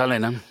keep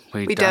telling them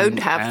we don't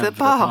have the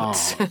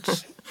parts.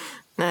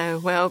 No,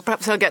 well,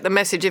 perhaps I'll get the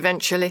message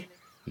eventually.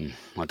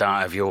 I don't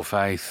have your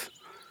faith.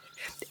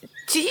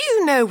 Do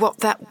you know what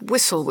that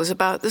whistle was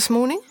about this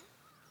morning?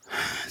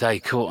 They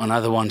caught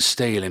another one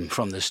stealing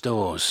from the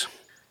stores.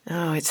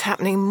 Oh, it's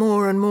happening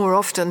more and more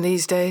often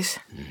these days.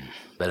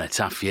 Been a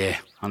tough year.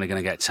 Only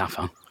going to get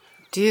tougher.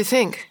 Do you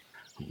think?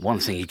 One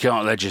thing you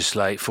can't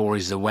legislate for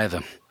is the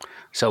weather.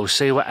 So we'll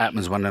see what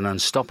happens when an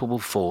unstoppable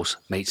force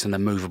meets an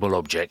immovable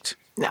object.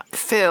 Now,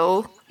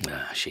 Phil...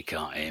 She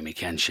can't hear me,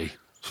 can she?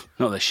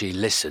 Not that she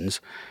listens.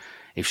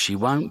 If she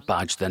won't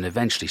budge, then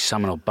eventually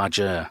someone will budge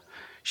her.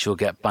 She'll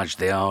get budged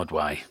the hard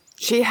way.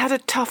 She had a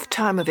tough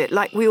time of it,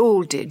 like we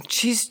all did.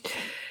 She's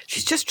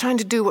just trying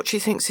to do what she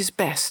thinks is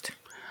best.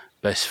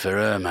 Best for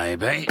her,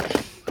 maybe.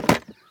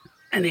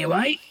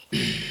 Anyway,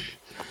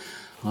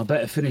 I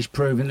better finish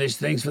proving these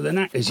things for the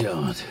knacker's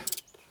yard.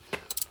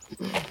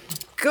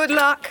 Good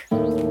luck.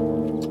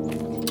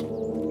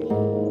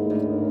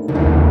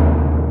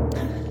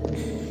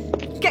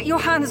 Get your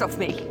hands off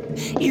me.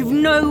 You've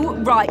no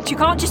right. You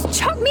can't just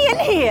chuck me in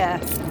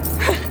here.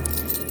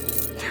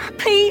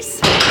 Please.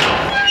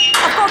 I've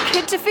got a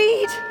kid to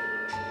feed.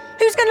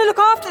 Who's going to look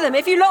after them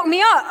if you lock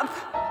me up?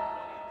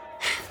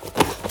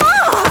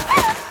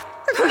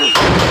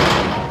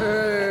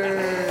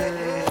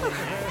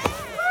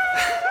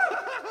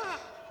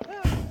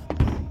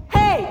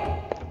 Hey!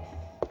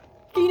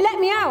 Can you let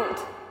me out?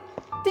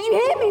 Did you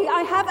hear me?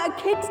 I have a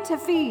kid to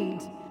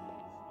feed.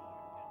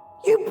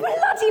 You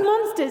bloody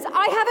monsters!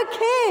 I have a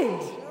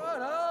kid!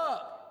 Shut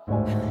up!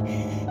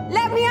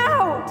 Let me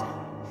out!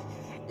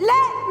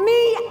 Let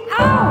me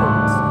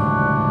out!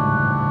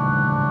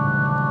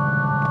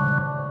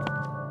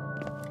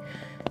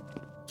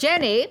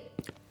 Jenny?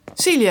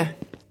 Celia.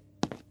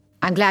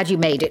 I'm glad you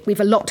made it. We've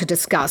a lot to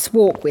discuss.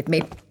 Walk with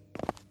me.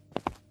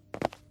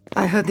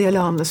 I heard the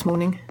alarm this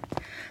morning.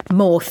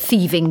 More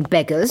thieving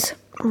beggars.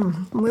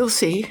 We'll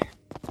see.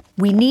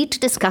 We need to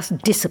discuss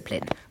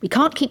discipline. We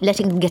can't keep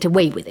letting them get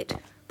away with it.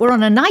 We're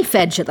on a knife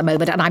edge at the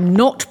moment, and I'm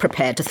not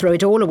prepared to throw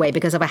it all away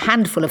because of a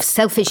handful of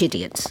selfish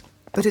idiots.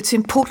 But it's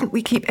important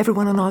we keep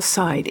everyone on our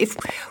side.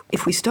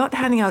 If we start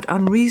handing out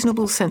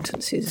unreasonable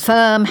sentences...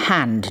 Firm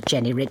hand,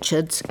 Jenny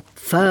Richards.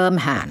 Firm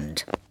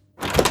hand.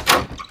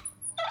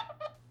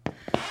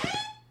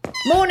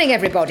 Morning,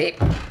 everybody.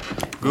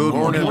 Good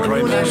morning,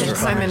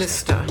 Prime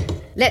Minister.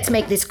 Let's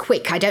make this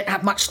quick. I don't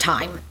have much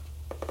time.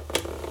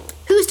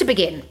 Who's to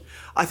begin?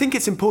 I think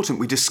it's important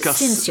we discuss...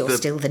 Since you're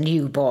still the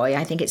new boy,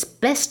 I think it's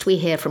best we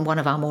hear from one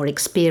of our more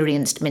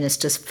experienced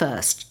ministers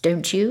first,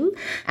 don't you?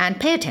 And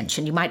pay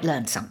attention, you might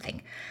learn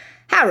something.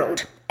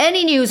 Harold,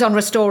 any news on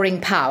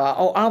restoring power,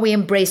 or are we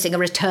embracing a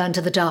return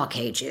to the Dark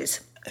Ages?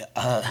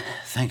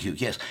 Thank you,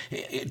 yes.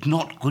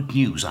 Not good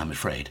news, I'm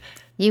afraid.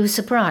 You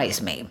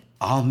surprise me.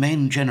 Our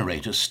main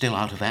generator's still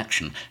out of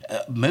action,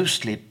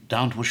 mostly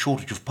down to a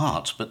shortage of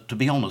parts, but to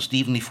be honest,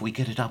 even if we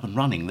get it up and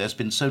running, there's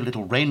been so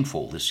little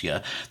rainfall this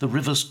year, the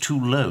river's too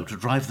low to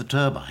drive the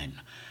turbine.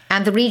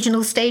 And the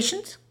regional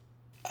stations?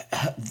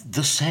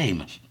 The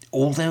same,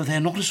 although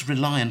they're not as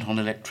reliant on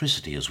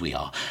electricity as we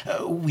are.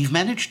 We've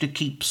managed to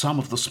keep some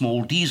of the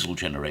small diesel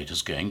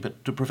generators going,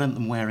 but to prevent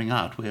them wearing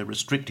out, we're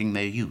restricting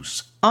their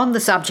use. On the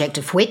subject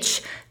of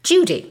which,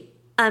 Judy.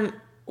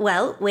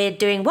 Well, we're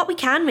doing what we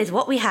can with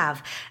what we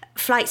have.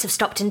 Flights have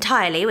stopped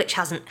entirely, which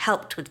hasn't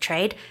helped with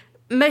trade.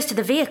 Most of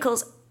the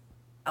vehicles...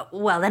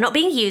 Well, they're not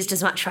being used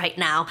as much right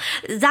now.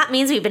 That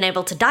means we've been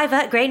able to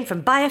divert grain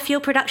from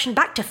biofuel production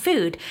back to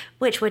food,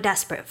 which we're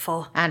desperate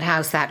for. And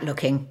how's that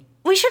looking?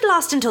 We should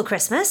last until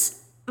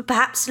Christmas.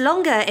 Perhaps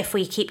longer if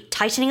we keep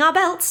tightening our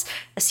belts,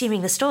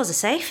 assuming the stores are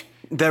safe.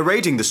 They're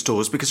raiding the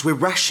stores because we're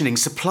rationing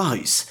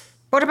supplies.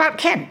 What about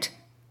Kent?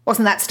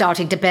 Wasn't that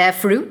starting to bear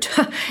fruit?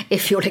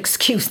 If you'll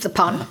excuse the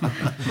pun.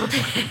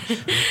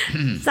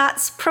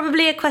 That's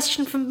probably a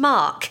question from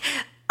Mark.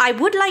 I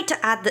would like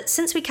to add that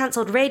since we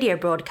cancelled radio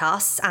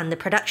broadcasts and the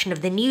production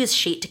of the news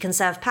sheet to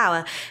conserve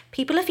power,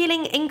 people are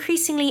feeling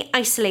increasingly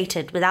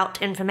isolated without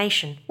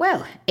information.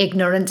 Well,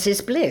 ignorance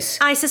is bliss.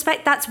 I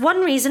suspect that's one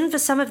reason for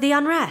some of the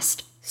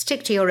unrest.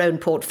 Stick to your own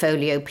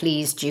portfolio,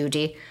 please,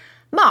 Judy.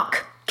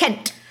 Mark,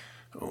 Kent.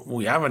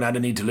 We haven't had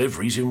any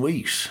deliveries in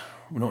weeks.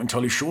 We're not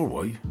entirely sure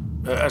why.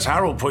 As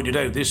Harold pointed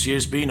out, this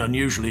year's been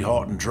unusually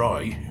hot and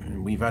dry.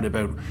 We've had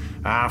about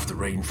half the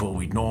rainfall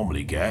we'd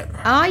normally get.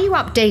 Are you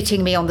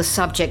updating me on the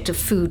subject of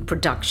food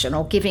production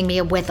or giving me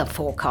a weather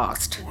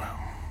forecast?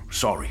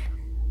 Sorry.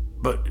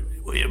 But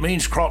it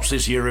means crops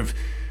this year have...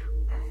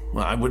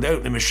 Well,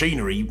 without the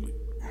machinery...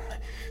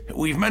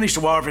 We've managed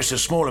to harvest a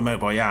small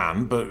amount by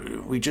hand,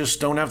 but we just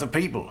don't have the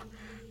people.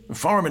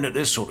 Farming at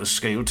this sort of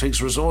scale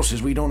takes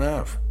resources we don't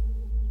have.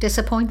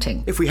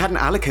 Disappointing. If we hadn't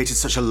allocated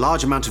such a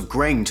large amount of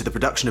grain to the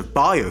production of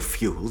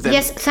biofuel, then...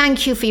 Yes,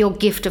 thank you for your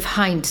gift of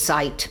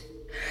hindsight.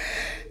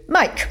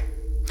 Mike.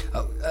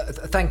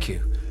 Thank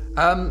you.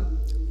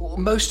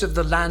 Most of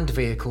the land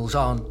vehicles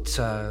aren't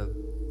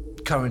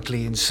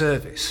currently in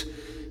service.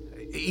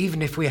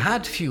 Even if we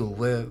had fuel,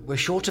 we're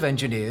short of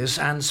engineers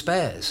and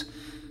spares.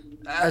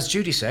 As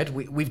Judy said,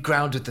 we've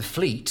grounded the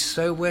fleet,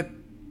 so we're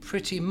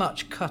pretty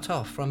much cut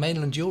off from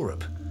mainland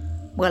Europe.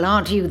 Well,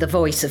 aren't you the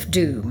voice of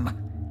doom?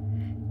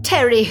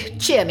 Terry,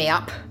 cheer me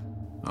up.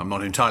 I'm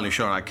not entirely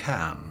sure I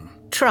can.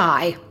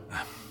 Try.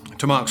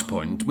 To Mark's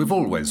point, we've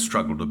always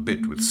struggled a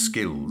bit with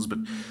skills, but,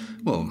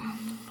 well,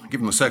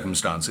 given the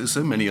circumstances,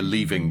 so many are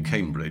leaving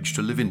Cambridge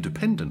to live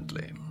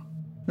independently.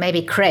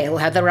 Maybe Crail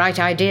had the right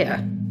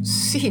idea.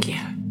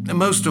 Celia.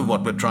 Most of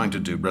what we're trying to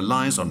do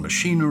relies on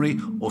machinery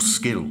or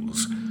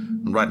skills.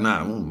 And right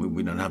now,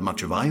 we don't have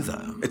much of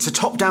either. It's a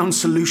top-down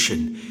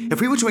solution.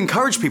 If we were to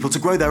encourage people to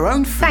grow their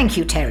own food... Thank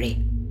you,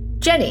 Terry.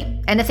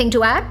 Jenny, anything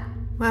to add?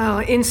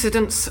 Well,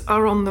 incidents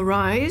are on the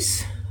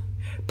rise.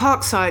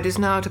 Parkside is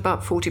now at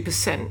about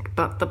 40%,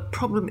 but the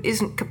problem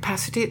isn't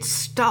capacity, it's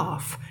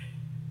staff.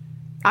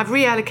 I've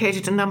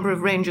reallocated a number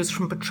of rangers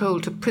from patrol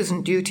to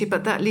prison duty,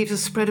 but that leaves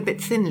us spread a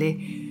bit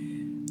thinly.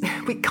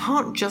 We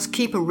can't just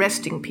keep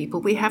arresting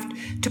people. We have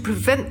to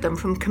prevent them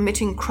from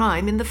committing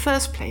crime in the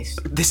first place.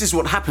 This is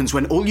what happens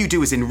when all you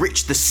do is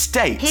enrich the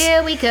state.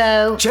 Here we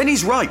go.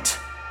 Jenny's right.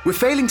 We're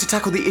failing to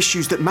tackle the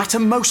issues that matter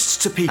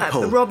most to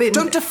people. Robin...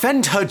 Don't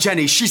defend her,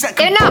 Jenny. She's at...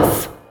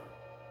 Enough!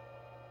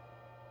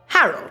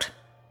 Harold,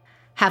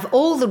 have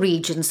all the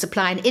regions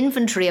supply an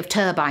inventory of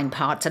turbine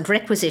parts and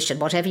requisition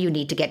whatever you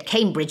need to get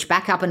Cambridge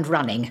back up and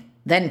running.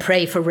 Then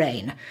pray for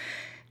rain.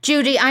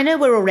 Judy, I know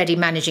we're already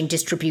managing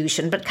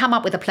distribution, but come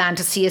up with a plan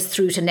to see us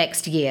through to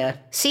next year.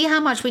 See how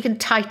much we can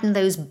tighten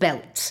those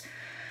belts.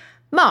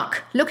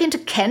 Mark, look into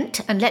Kent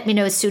and let me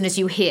know as soon as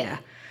you hear.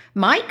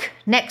 Mike,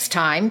 next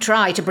time,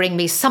 try to bring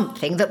me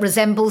something that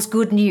resembles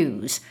good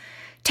news.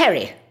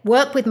 Terry,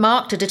 work with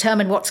Mark to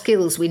determine what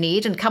skills we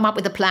need and come up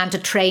with a plan to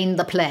train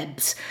the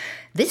plebs.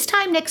 This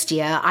time next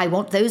year, I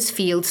want those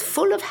fields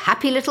full of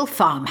happy little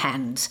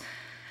farmhands.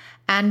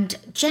 And,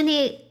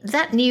 Jenny,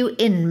 that new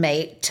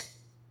inmate,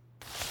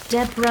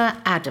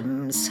 Deborah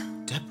Adams.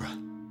 Deborah?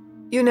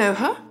 You know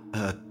her?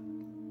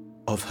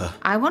 Of her.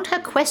 I want her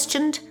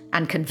questioned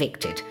and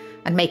convicted,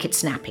 and make it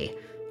snappy.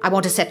 I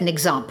want to set an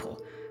example.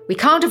 We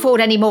can't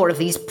afford any more of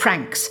these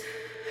pranks.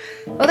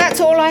 Well, that's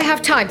all I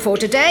have time for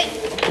today.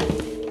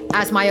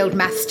 As my old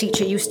maths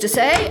teacher used to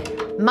say,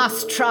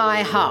 must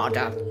try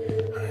harder.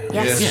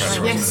 Yes,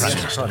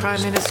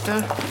 Prime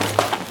Minister.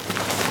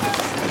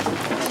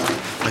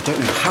 I don't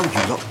know how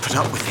you lot put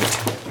up with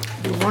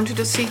it. You wanted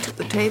a seat at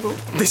the table?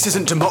 This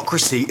isn't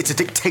democracy, it's a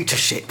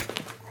dictatorship.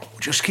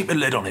 Just keep a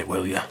lid on it,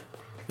 will you?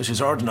 This is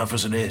hard enough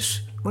as it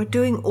is. We're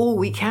doing all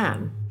we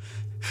can.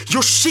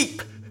 You're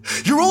sheep!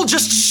 You're all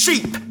just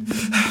sheep!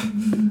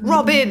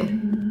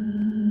 Robin!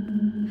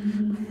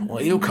 Well,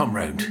 he'll come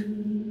round.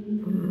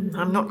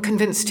 I'm not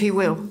convinced he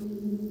will.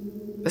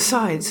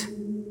 Besides,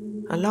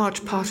 a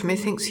large part of me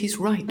thinks he's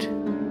right.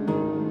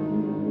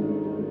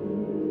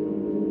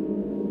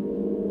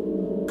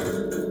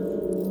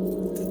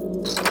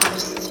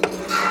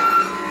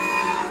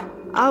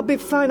 I'll be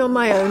fine on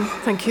my own,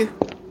 thank you.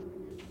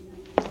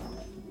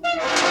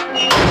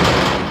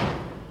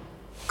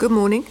 Good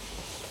morning.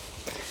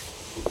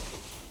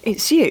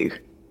 It's you?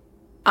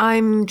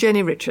 I'm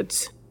Jenny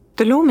Richards.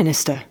 The Law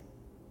Minister?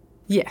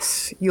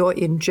 Yes, you're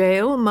in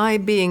jail. My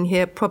being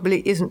here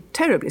probably isn't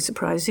terribly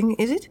surprising,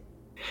 is it?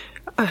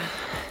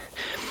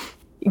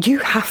 You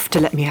have to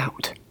let me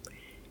out.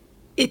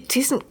 It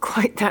isn't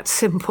quite that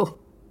simple.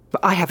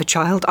 But I have a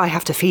child, I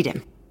have to feed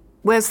him.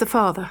 Where's the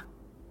father?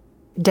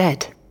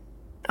 Dead.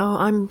 Oh,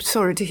 I'm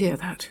sorry to hear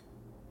that.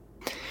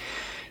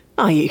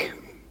 Are you?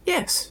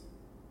 Yes.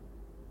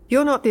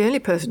 You're not the only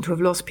person to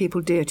have lost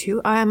people dear to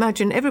you. I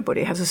imagine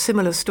everybody has a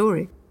similar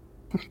story.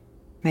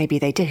 Maybe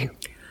they do.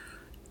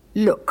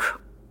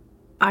 Look,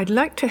 I'd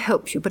like to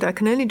help you, but I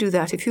can only do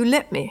that if you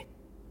let me.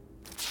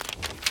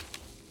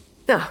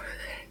 Now,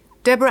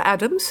 Deborah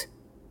Adams?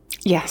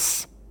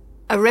 Yes.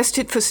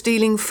 Arrested for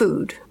stealing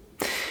food.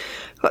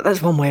 Well,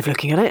 that's one way of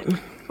looking at it.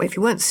 Well, if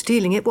you weren't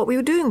stealing it, what were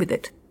you doing with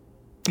it?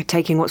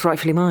 Taking what's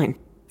rightfully mine.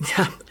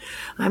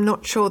 I'm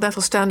not sure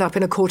that'll stand up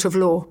in a court of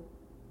law.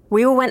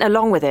 We all went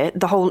along with it,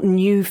 the whole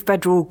new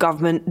federal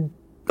government,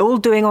 all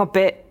doing our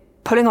bit,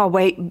 pulling our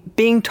weight,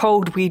 being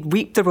told we'd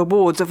reap the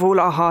rewards of all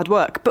our hard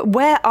work. But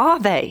where are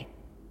they?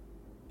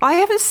 I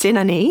haven't seen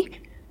any.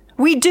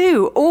 We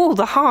do all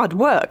the hard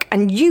work,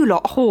 and you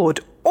lot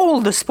hoard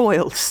all the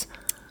spoils.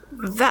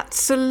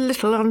 That's a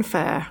little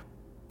unfair.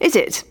 Is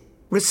it?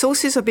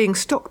 Resources are being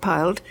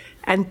stockpiled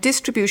and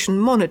distribution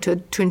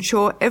monitored to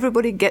ensure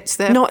everybody gets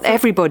their... Not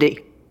everybody.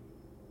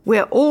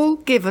 We're all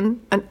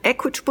given an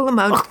equitable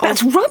amount of...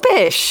 That's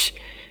rubbish!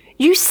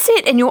 You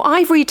sit in your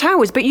ivory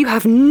towers, but you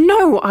have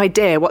no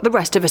idea what the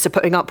rest of us are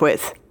putting up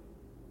with.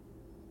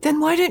 Then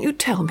why don't you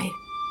tell me?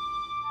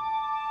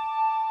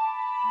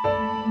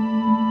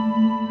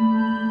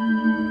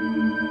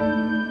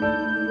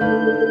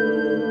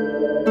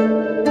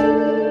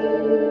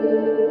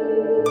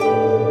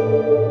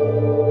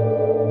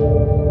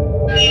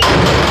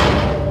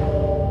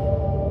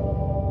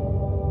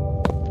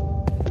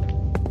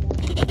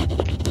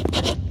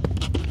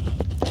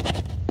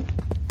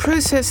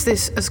 Process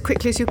this as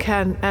quickly as you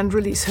can and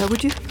release her,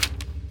 would you?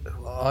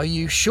 Are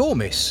you sure,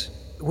 miss?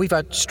 We've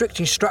had strict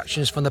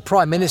instructions from the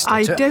Prime Minister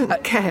I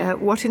don't care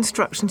what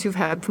instructions you've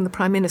had from the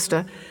Prime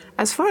Minister.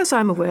 As far as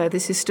I'm aware,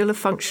 this is still a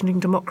functioning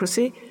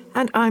democracy,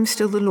 and I'm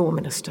still the Law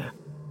Minister.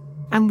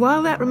 And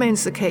while that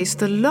remains the case,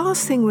 the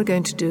last thing we're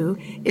going to do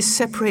is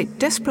separate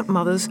desperate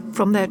mothers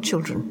from their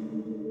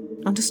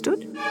children.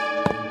 Understood?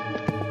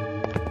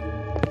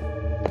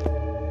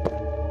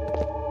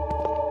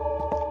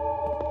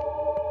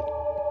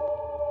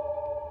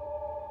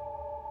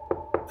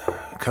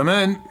 Come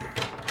in.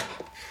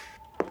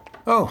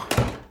 Oh,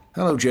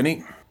 hello,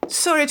 Jenny.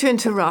 Sorry to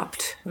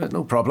interrupt.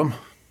 No problem.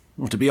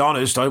 Well, to be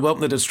honest, I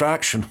welcome the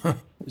distraction.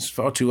 It's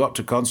far too hot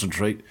to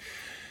concentrate.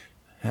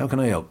 How can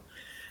I help?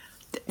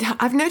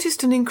 I've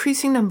noticed an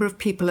increasing number of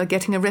people are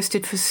getting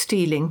arrested for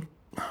stealing.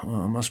 Well,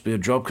 there must be a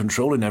job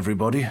controlling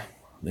everybody.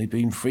 They've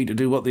been free to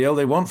do what the hell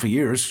they want for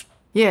years.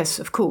 Yes,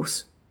 of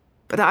course.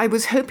 But I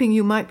was hoping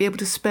you might be able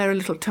to spare a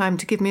little time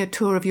to give me a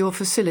tour of your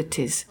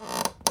facilities.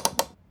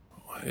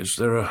 Is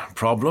there a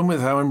problem with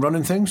how I'm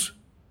running things?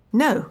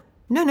 No,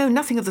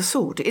 nothing of the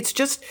sort. It's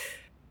just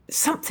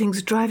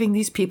something's driving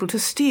these people to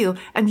steal,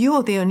 and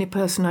you're the only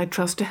person I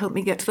trust to help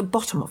me get to the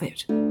bottom of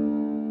it.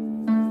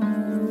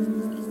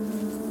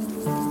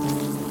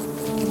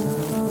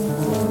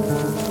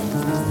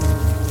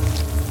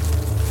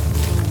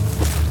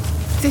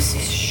 This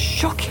is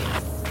shocking.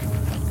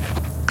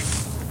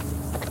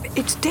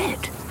 It's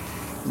dead.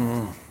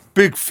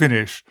 Big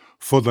Finish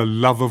for the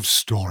love of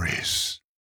stories.